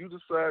you if you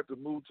decide to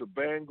move to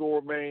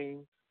Bangor,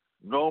 Maine,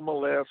 Nome,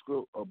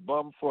 Alaska, or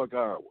Bumfuck,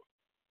 Iowa.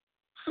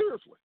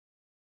 Seriously.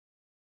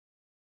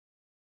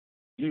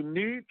 You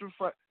need to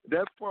find,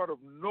 that's part of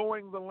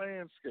knowing the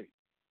landscape.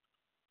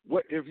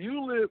 What if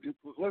you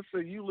let's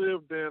say you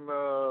lived in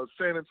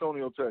San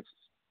Antonio,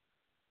 Texas,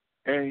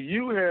 and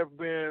you have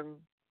been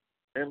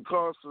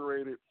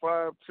incarcerated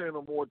 5, 10,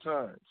 or more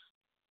times.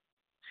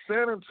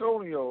 San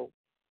Antonio,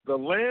 the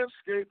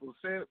landscape of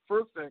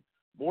first thing,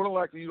 more than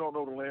likely you don't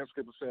know the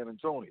landscape of San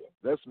Antonio.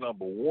 That's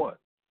number one.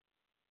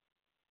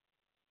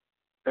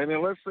 And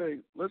then let's say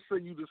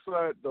you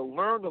decide to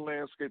learn the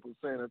landscape of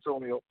San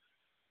Antonio.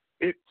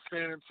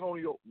 San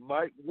Antonio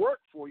might work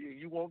for you.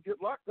 You won't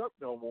get locked up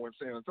no more in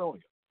San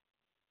Antonio.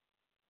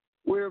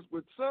 Whereas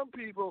with some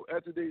people,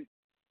 if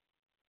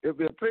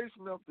they're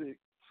patient enough to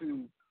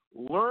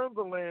learn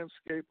the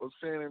landscape of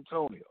San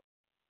Antonio,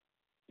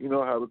 you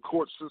know, how the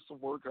court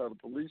system works, how the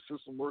police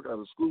system works, how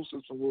the school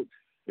system works,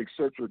 et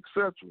cetera,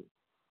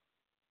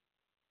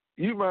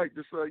 you might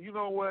decide, you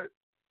know what,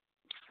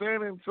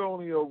 San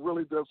Antonio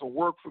really doesn't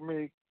work for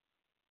me.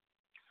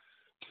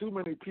 Too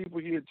many people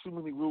here, too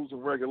many rules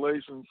and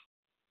regulations.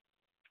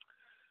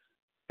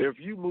 If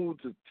you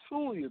move to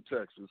Tulia,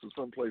 Texas, or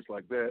someplace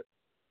like that,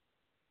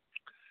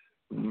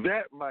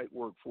 that might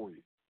work for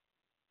you.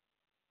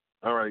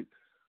 All right.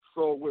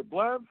 So with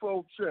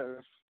blindfold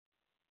chess,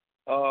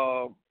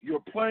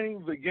 you're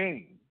playing the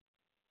game,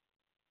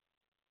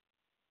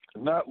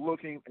 not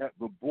looking at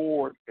the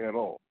board at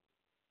all.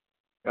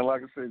 And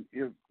like I said,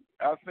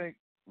 I think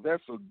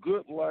that's a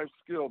good life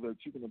skill that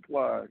you can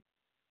apply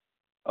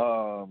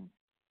to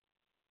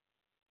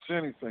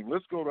anything.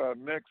 Let's go to our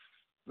next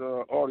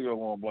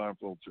audio on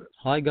blindfold chess.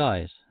 Hi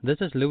guys,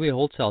 this is Louis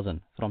Holtzhausen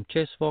from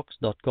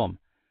ChessFox.com,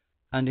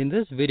 and in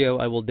this video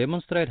I will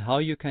demonstrate how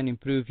you can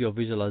improve your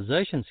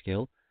visualization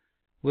skill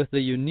with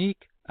the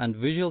unique and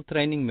visual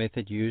training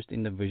method used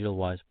in the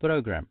VisualWise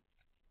program.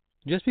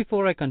 Just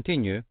before I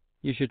continue,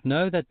 you should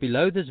know that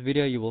below this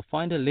video you will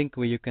find a link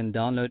where you can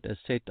download a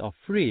set of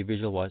free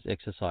VisualWise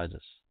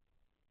exercises.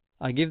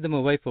 I give them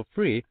away for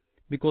free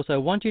because I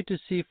want you to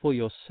see for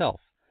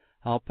yourself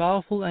how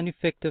powerful and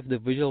effective the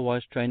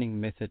VisualWise training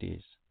method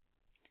is.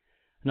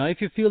 Now, if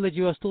you feel that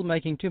you are still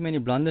making too many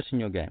blunders in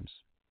your games,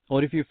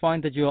 or if you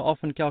find that you are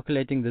often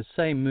calculating the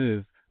same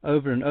move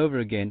over and over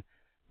again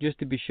just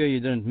to be sure you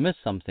didn't miss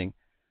something,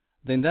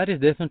 then that is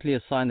definitely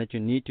a sign that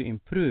you need to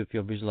improve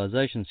your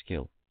visualization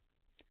skill.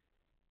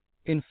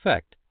 In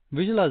fact,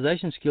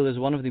 visualization skill is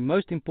one of the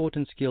most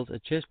important skills a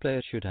chess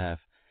player should have,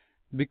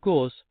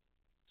 because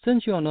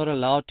since you are not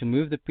allowed to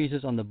move the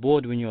pieces on the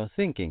board when you are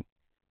thinking,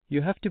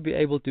 you have to be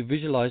able to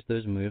visualize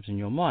those moves in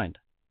your mind.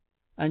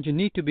 And you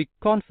need to be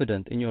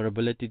confident in your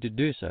ability to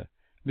do so,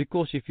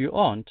 because if you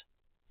aren't,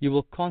 you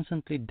will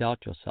constantly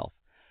doubt yourself.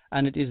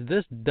 And it is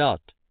this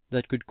doubt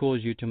that could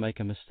cause you to make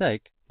a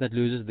mistake that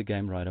loses the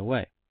game right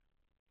away.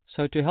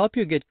 So to help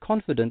you get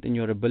confident in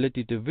your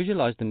ability to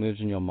visualize the moves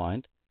in your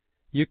mind,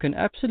 you can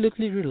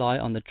absolutely rely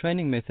on the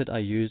training method I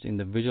use in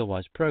the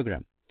VisualWise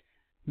program,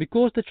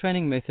 because the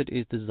training method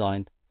is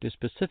designed to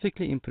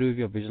specifically improve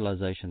your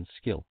visualization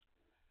skill.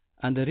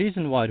 And the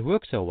reason why it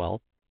works so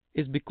well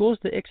is because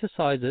the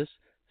exercises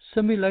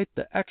simulate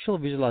the actual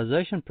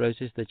visualization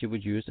process that you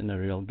would use in a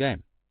real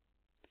game.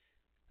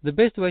 The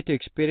best way to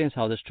experience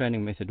how this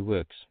training method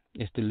works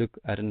is to look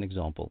at an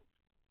example.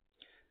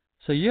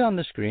 So here on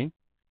the screen,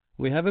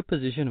 we have a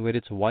position where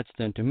it's white's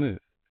turn to move.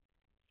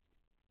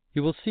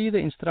 you will see the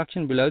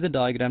instruction below the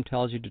diagram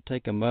tells you to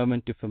take a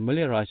moment to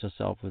familiarize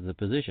yourself with the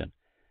position.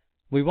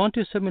 We want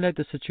to simulate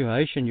the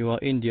situation you are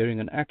in during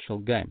an actual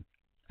game,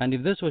 and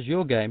if this was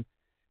your game,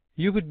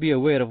 you would be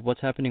aware of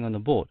what's happening on the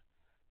board.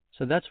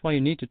 So that's why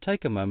you need to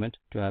take a moment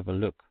to have a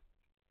look.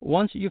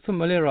 Once you've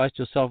familiarized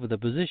yourself with the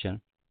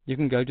position, you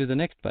can go to the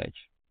next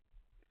page.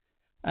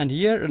 And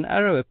here an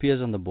arrow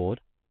appears on the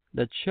board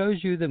that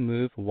shows you the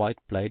move white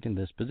played in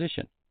this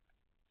position.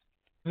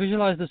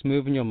 Visualize this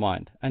move in your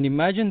mind and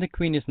imagine the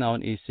queen is now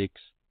on e6,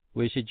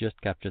 where she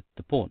just captured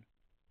the pawn.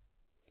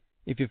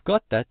 If you've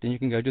got that, then you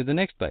can go to the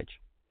next page,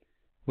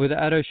 where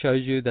the arrow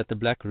shows you that the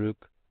black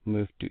rook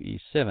moved to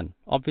e7,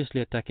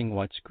 obviously attacking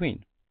white's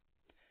queen.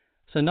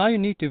 So now you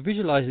need to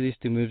visualize these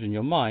two moves in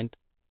your mind,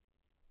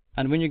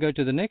 and when you go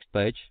to the next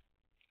page,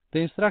 the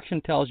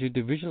instruction tells you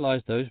to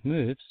visualize those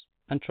moves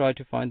and try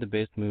to find the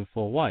best move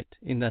for white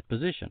in that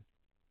position.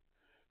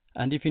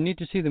 And if you need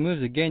to see the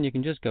moves again, you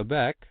can just go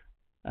back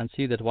and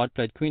see that white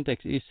played queen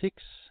takes e6,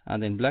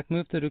 and then black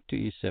moved the rook to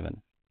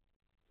e7.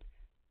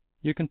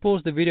 You can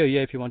pause the video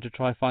here if you want to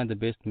try find the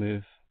best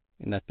move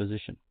in that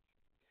position.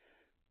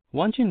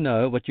 Once you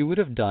know what you would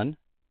have done,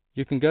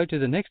 you can go to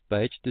the next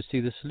page to see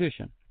the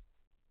solution.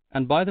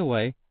 And by the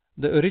way,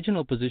 the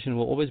original position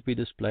will always be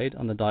displayed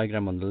on the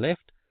diagram on the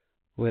left,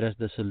 whereas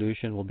the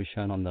solution will be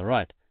shown on the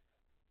right.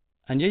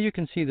 And here you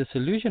can see the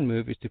solution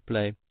move is to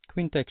play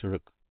queen takes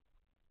rook.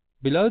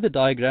 Below the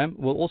diagram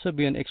will also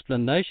be an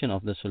explanation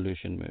of the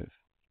solution move.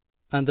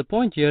 And the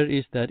point here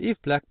is that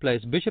if black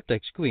plays bishop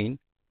takes queen,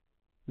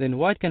 then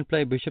white can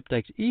play bishop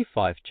takes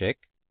e5 check,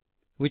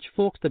 which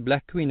forks the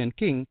black queen and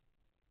king,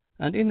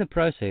 and in the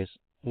process,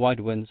 white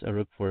wins a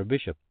rook for a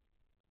bishop.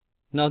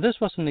 Now this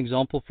was an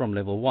example from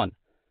level 1,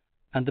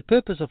 and the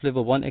purpose of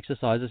level 1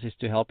 exercises is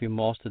to help you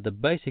master the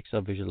basics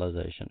of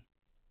visualization.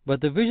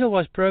 But the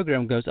Visualwise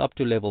program goes up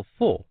to level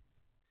 4.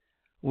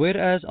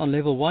 Whereas on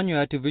level 1 you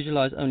had to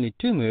visualize only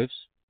 2 moves,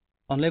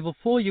 on level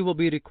 4 you will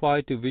be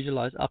required to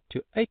visualize up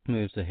to 8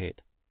 moves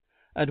ahead,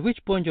 at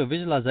which point your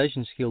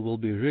visualization skill will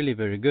be really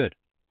very good.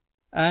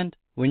 And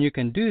when you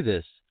can do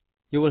this,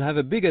 you will have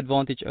a big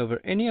advantage over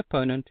any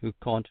opponent who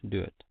can't do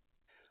it.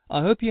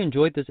 I hope you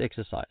enjoyed this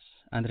exercise,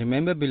 and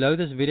remember below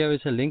this video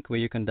is a link where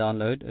you can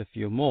download a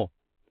few more.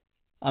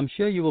 I'm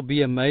sure you will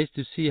be amazed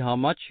to see how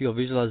much your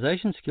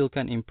visualization skill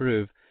can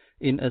improve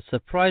in a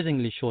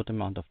surprisingly short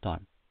amount of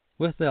time,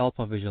 with the help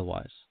of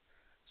Visualwise.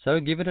 So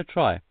give it a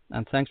try,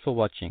 and thanks for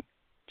watching.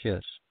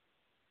 Cheers.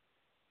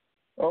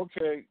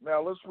 Okay,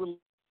 now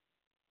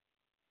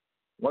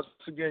once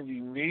again,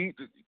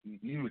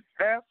 you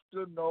have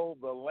to know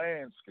the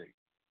landscape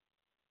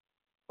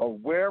of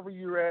wherever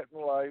you're at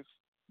in life,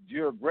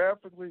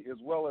 geographically, as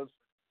well as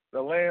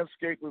the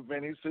landscape of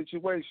any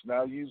situation.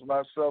 I'll use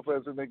myself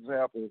as an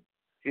example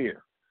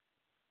here.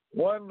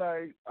 One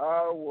night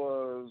it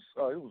was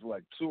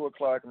like 2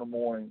 o'clock in the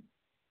morning,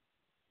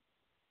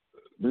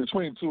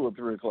 between 2 or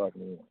 3 o'clock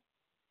in the morning.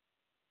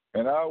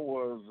 And I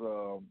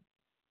was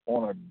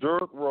on a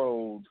dirt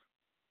road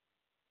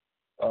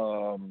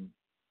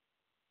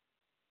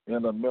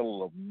in the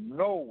middle of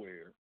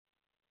nowhere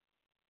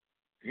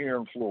here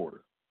in Florida.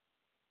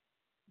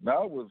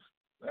 Now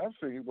I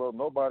figured, well,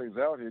 nobody's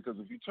out here, because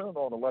if you turned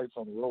on the lights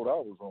on the road I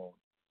was on,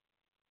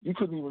 you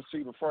couldn't even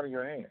see the front of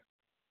your hand.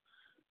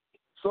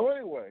 So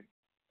anyway,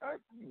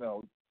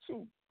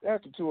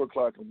 after 2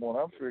 o'clock in the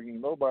morning, I'm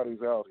figuring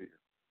nobody's out here.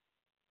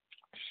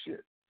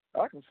 Shit,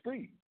 I can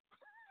speed.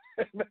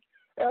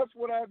 That's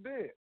what I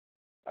did.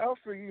 I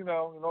figured,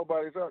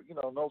 nobody's out,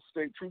 no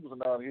state troopers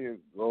are out here.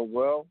 Oh,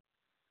 well,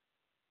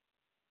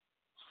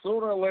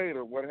 sooner or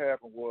later, what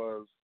happened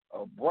was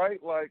a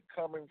bright light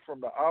coming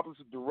from the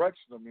opposite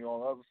direction of me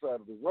on the other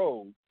side of the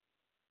road.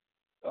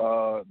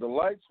 The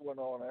lights went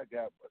on. I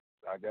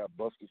got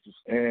busted.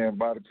 And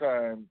by the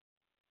time,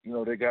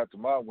 they got to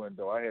my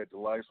window, I had the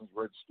license,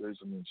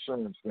 registration,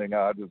 insurance thing.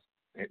 I just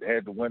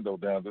had the window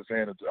down.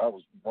 I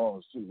was wrong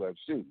as 2 left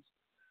shoes.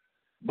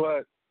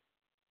 But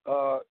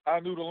I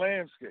knew the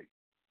landscape.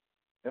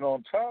 And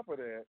on top of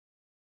that,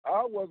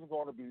 I wasn't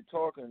going to be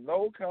talking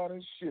no kind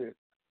of shit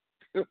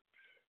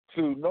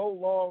to no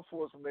law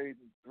enforcement agent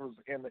who was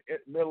in the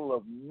middle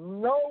of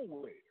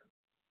nowhere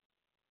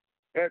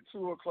at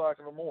 2 o'clock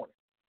in the morning.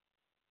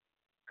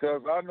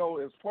 Because I know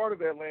as part of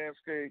that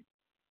landscape,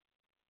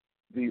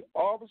 the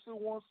officer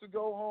wants to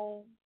go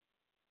home,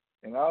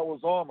 and I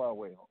was on my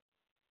way home.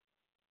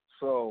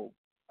 So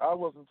I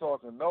wasn't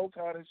talking no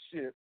kind of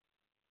shit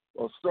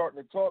or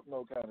starting to talk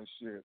no kind of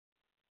shit,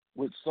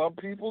 which some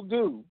people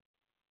do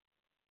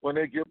when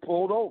they get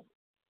pulled over.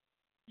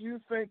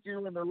 You think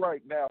you're in the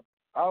right. Now,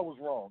 I was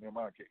wrong in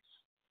my case.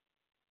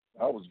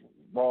 I was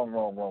wrong.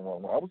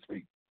 I was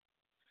speaking.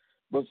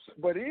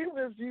 But even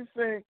if you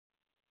think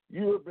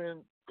you have been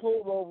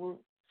pulled over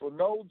for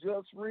no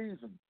just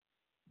reason,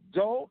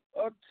 don't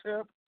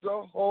attempt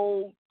to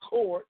hold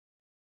court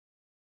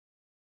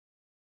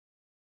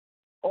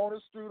on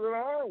the street or the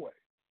highway.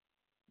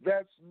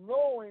 That's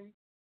knowing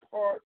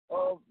part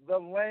of the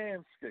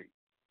landscape.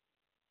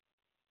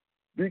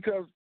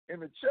 Because in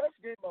the chess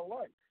game of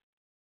life,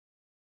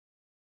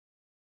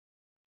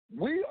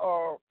 we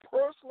are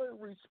personally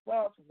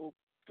responsible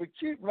for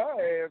keeping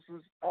our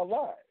asses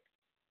alive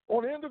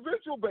on an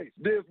individual basis.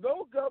 There's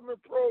no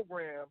government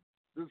program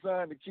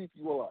designed to keep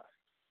you alive.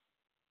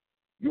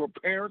 Your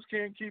parents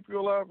can't keep you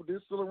alive if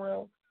they're still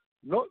around.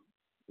 No,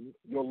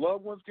 your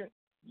loved ones can't.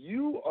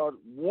 You are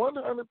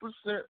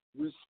 100%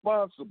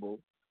 responsible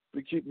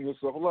for keeping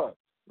yourself alive.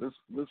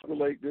 Let's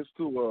relate this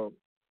to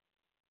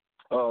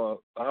a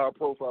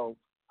high-profile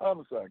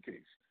homicide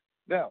case.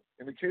 Now,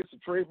 in the case of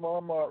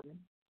Trayvon Martin,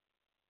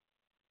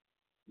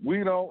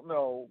 we don't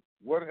know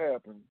what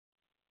happened,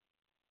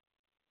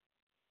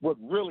 what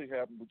really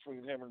happened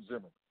between him and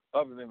Zimmerman,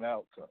 other than the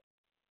outcome.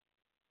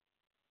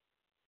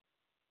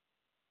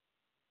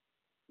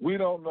 We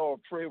don't know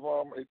if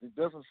Trayvon, it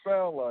doesn't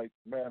sound like,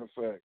 matter of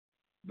fact,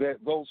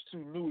 that those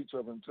two knew each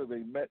other until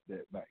they met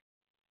that night.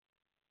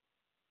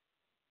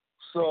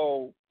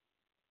 So,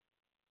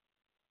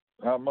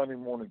 I'm Monday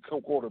morning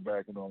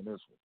quarterbacking on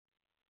this one.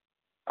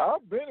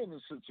 I've been in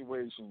the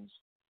situations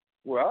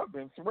where I've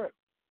been threatened.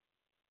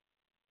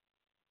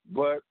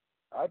 But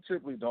I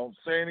typically don't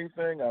say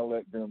anything. I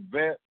let them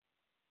vent.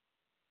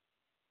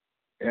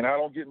 And I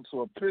don't get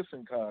into a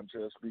pissing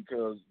contest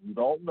because you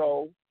don't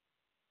know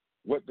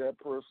what that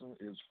person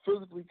is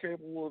physically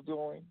capable of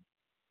doing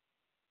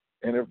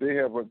and if they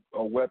have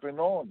a weapon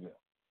on them.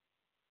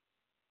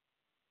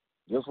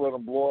 Just let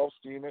them blow off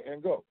steam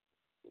and go.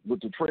 With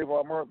the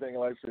Trayvon Martin thing,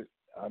 like I said,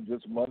 I'm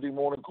just Monday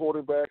morning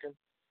quarterbacking.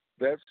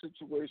 That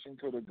situation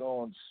could have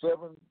gone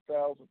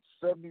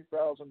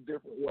 70,000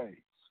 different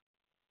ways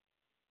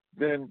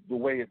than the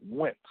way it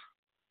went,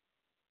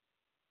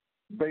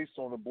 based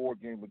on the board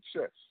game of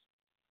chess.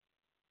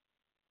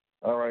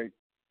 All right,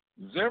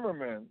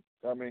 Zimmerman.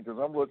 I mean, because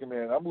I'm looking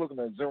at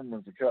Zimmerman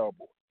as a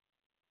cowboy.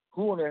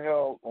 Who in the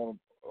hell on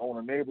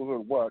a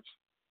neighborhood watch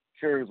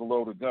carries a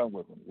loaded gun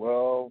with him?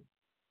 Well,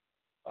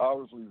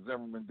 obviously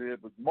Zimmerman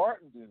did, but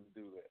Martin didn't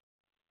do that.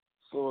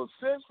 So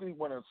essentially,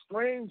 when a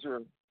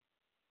stranger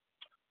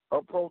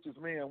approaches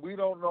me, and we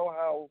don't know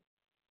how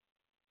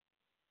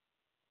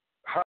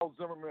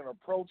Zimmerman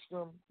approached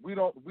him, we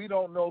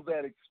don't know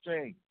that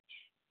exchange.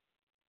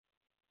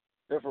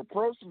 If a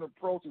person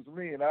approaches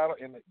me, and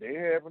they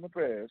have in the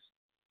past,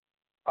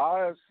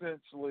 I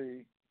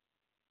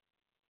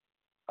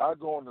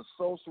go into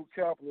social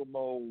capital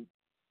mode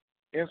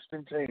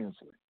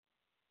instantaneously.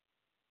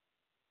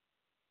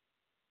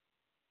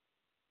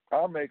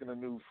 I'm making a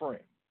new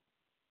friend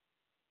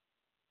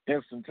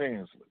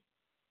instantaneously.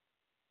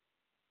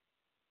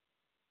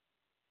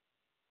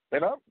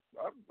 And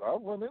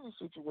I've run into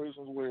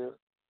situations where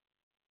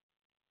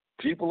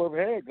people have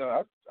had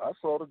guns. I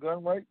saw the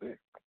gun right there.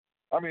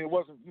 I mean, it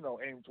wasn't,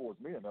 aimed towards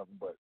me or nothing,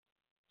 but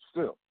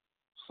still,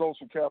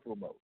 social capital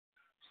mode.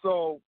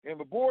 So in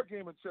the board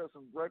game of chess,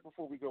 and right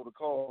before we go to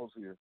calls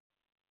here,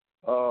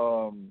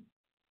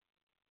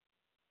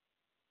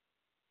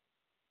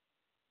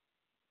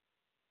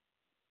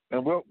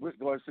 and like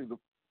I say,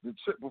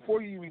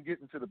 before you even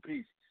get into the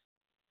pieces,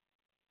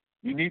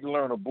 you need to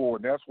learn a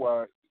board. And that's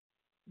why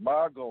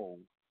my goal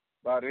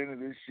by the end of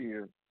this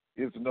year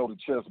is to know the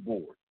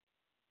chessboard,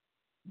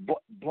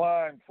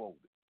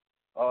 blindfolded.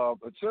 A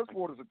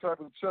chessboard is a type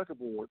of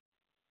checkerboard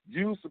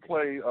used to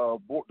play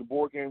the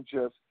board game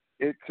chess.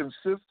 It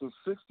consists of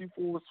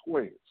 64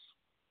 squares,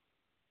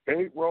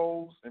 8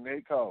 rows, and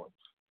 8 columns.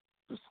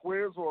 The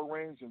squares are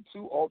arranged in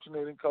 2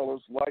 alternating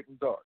colors, light and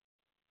dark.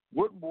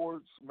 Wooden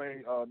boards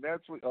may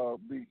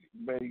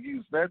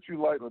use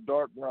naturally light or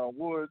dark brown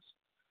woods,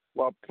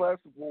 while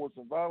plastic boards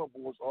and vinyl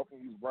boards often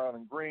use brown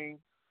and green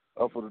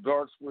for the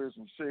dark squares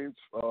and shades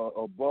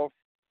of buff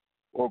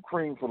or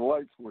cream for the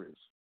light squares.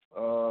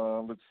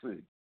 Let's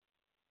see.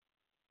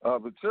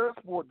 The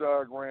chessboard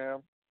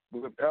diagram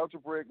with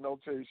algebraic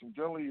notation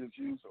generally is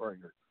used right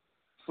here.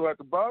 So at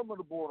the bottom of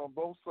the board on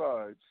both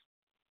sides,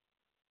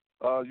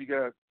 you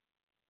got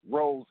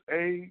rows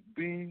A,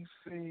 B,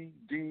 C,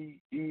 D,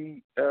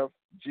 E, F,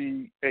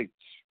 G, H.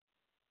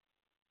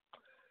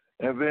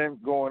 And then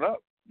going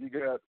up, you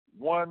got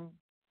 1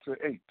 to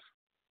 8.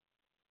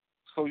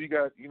 So you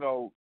got, you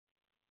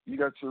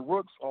got your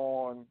rooks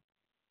on,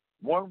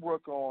 one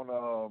rook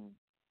on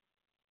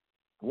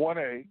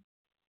 1A,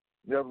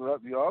 the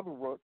other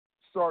rook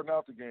starting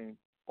out the game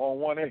on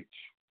 1H.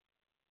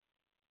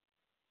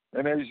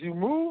 And as you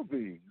move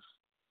these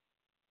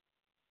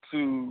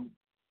to,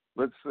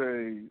 let's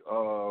say,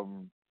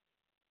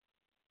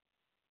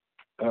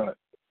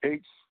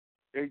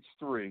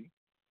 H3,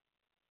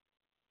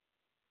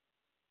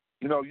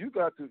 you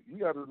got to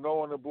know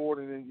on the board,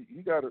 and then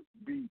you got to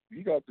be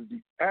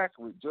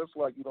accurate, just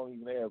like you don't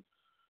even have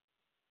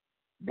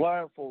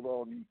blindfold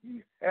on.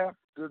 You have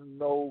to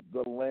know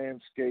the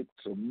landscape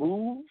to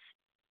move,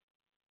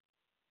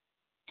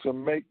 to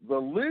make the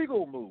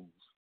legal moves,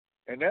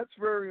 and that's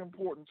a very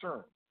important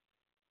term.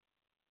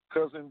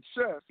 Because in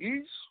chess,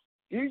 each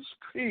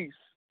piece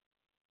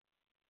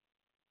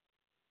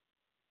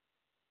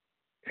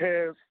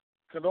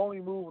can only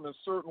move in a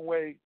certain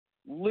way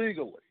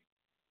legally.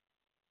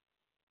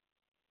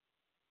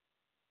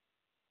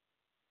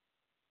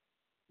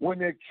 When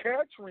they're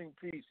capturing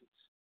pieces,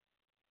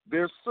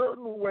 there's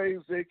certain ways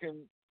they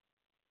can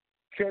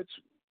catch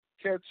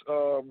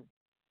a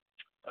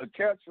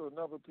catch or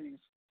another piece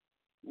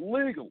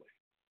legally.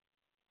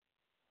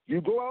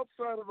 You go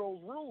outside of those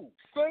rules.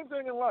 Same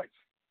thing in life.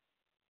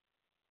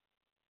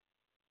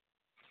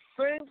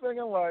 Same thing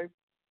in life.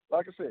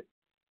 Like I said,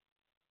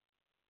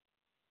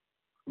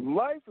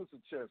 life is a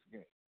chess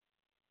game.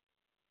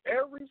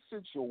 Every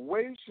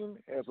situation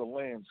has a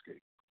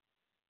landscape.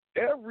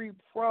 Every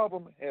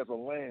problem has a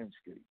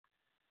landscape.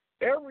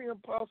 Every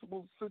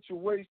impossible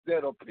situation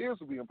that appears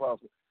to be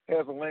impossible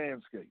has a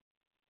landscape.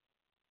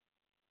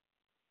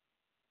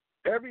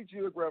 Every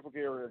geographic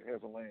area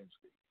has a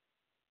landscape.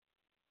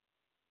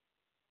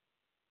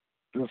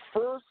 The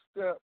first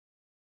step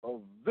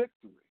of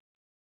victory,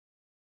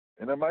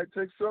 and it might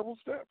take several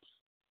steps,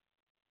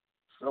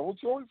 several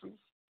choices,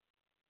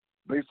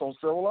 based on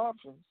several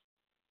options,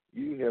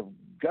 you have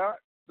got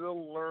to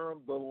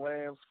learn the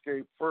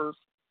landscape first.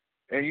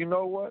 And you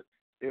know what?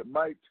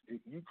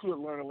 You could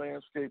learn a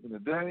landscape in a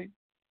day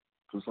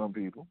for some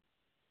people,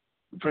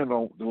 depending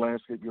on the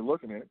landscape you're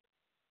looking at,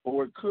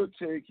 or it could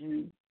take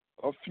you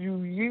a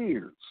few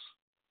years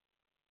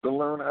to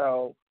learn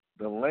how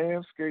the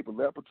landscape of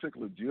that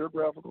particular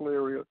geographical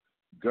area,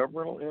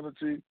 governmental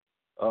entity,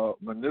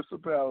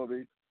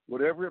 municipality,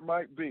 whatever it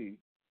might be,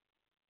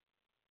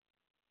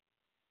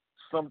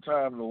 some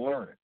time to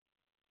learn it.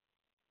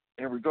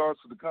 In regards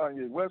to the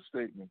Kanye West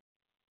statement,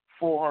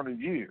 400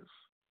 years.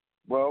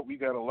 Well, we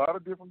got a lot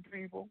of different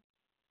people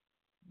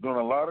doing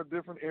a lot of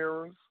different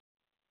eras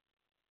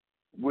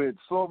with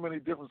so many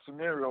different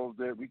scenarios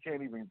that we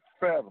can't even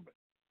fathom it.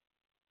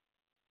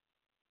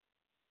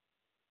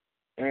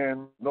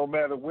 And no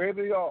matter where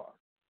they are,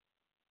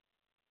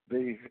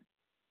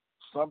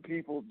 some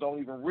people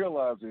don't even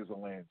realize there's a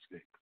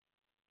landscape.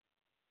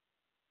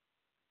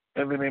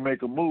 And then they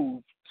make a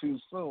move too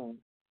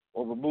soon,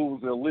 or the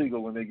move is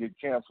illegal and they get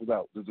canceled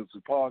out. The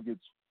pawn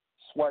gets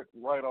swiped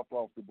right up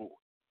off the board.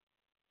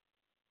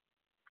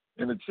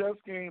 In the chess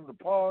game, the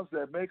pawns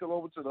that make it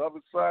over to the other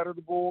side of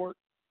the board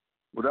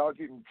without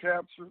getting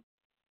captured,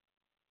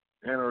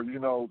 or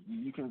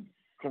you can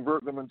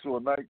convert them into a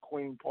knight,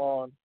 queen,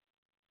 pawn,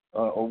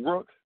 a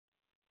rook.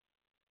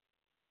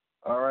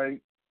 All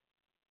right.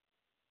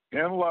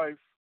 In life,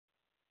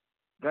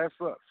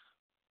 that's us.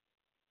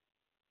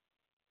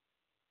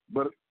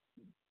 But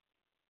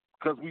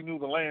because we knew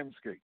the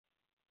landscape.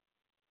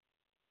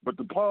 But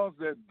the pawns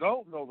that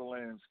don't know the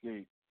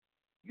landscape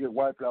get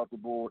wiped out the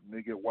board, and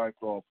they get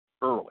wiped off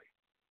early.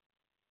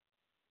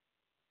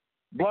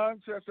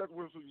 Blind chess, that's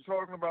what we're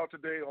talking about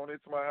today on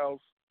It's My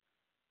House.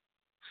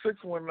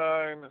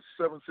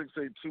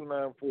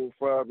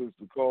 619-768-2945 is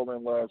the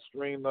call-in live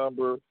stream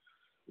number.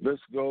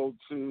 Let's go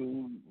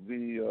to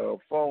the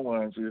phone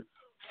lines here.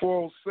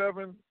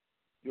 407,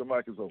 your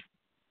mic is open.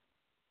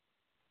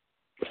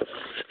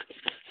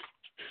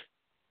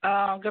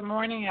 Good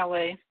morning,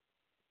 LA.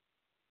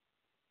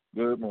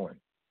 Good morning.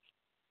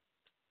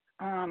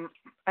 I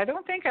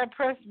don't think I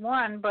pressed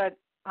 1, but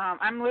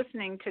I'm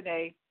listening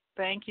today.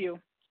 Thank you.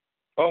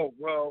 Oh,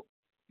 well,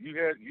 you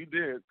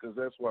did, because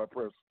that's why I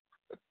pressed.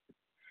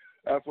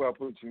 That's why I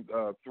put you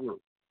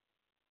through.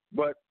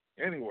 But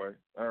anyway,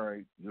 all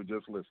right, you're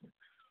just listening.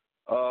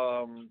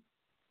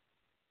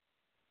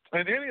 In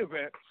any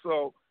event,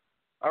 so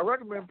I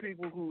recommend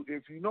people who,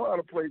 if you know how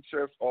to play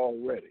chess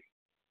already,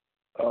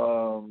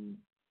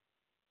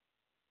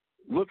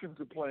 look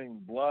into playing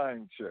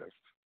blind chess.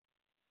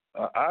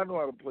 I know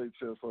how to play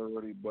chess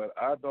already, but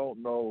I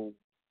don't know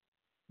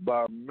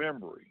by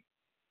memory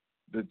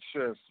the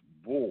chess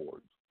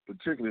board,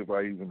 particularly if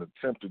I even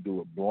attempt to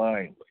do it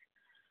blindly.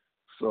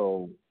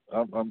 So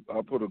I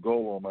put a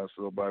goal on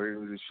myself by the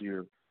end of this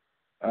year.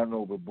 I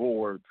know the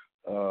board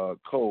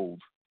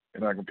code,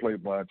 and I can play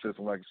blind chess.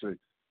 And like I said,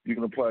 you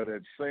can apply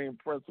that same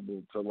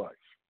principle to life.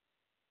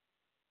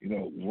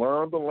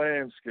 Learn the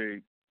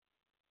landscape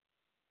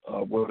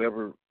of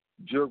whatever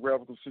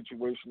geographical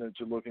situation that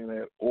you're looking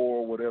at,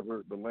 or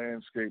whatever the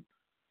landscape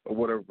of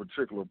whatever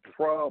particular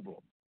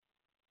problem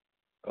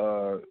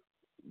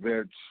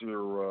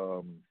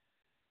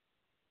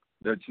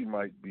that you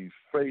might be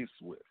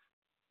faced with.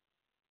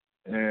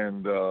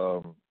 And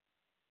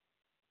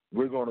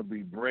we're going to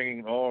be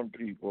bringing on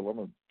people. I'm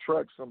going to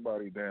track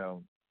somebody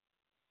down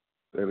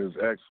that has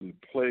actually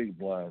played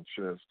blind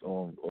chess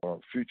on a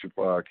future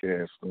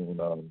podcast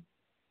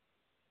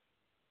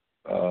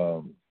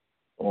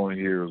on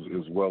here,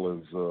 as well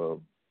as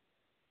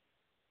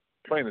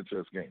playing a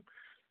chess game.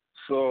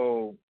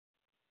 So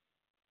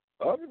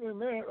other than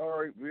that, all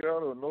right,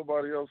 Beata,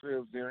 nobody else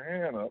has their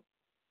hand up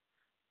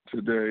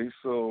today.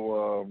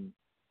 So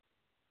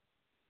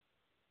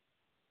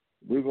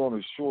we're going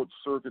to short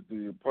circuit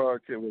the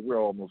podcast. Well, we're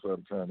almost out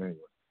of time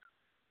anyway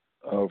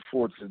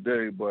for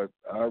today. But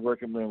I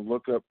recommend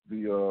look up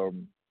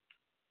on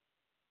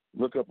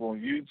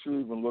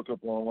YouTube and look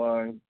up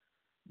online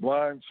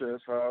blind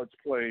chess, how it's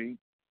played,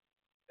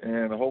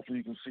 and hopefully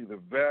you can see the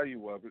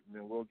value of it. And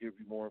then we'll give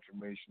you more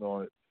information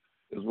on it,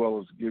 as well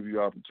as give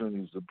you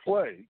opportunities to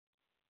play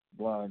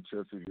blind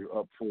chess if you're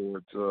up for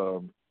it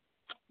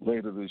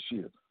later this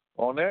year.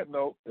 On that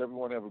note,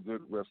 everyone have a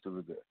good rest of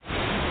the day.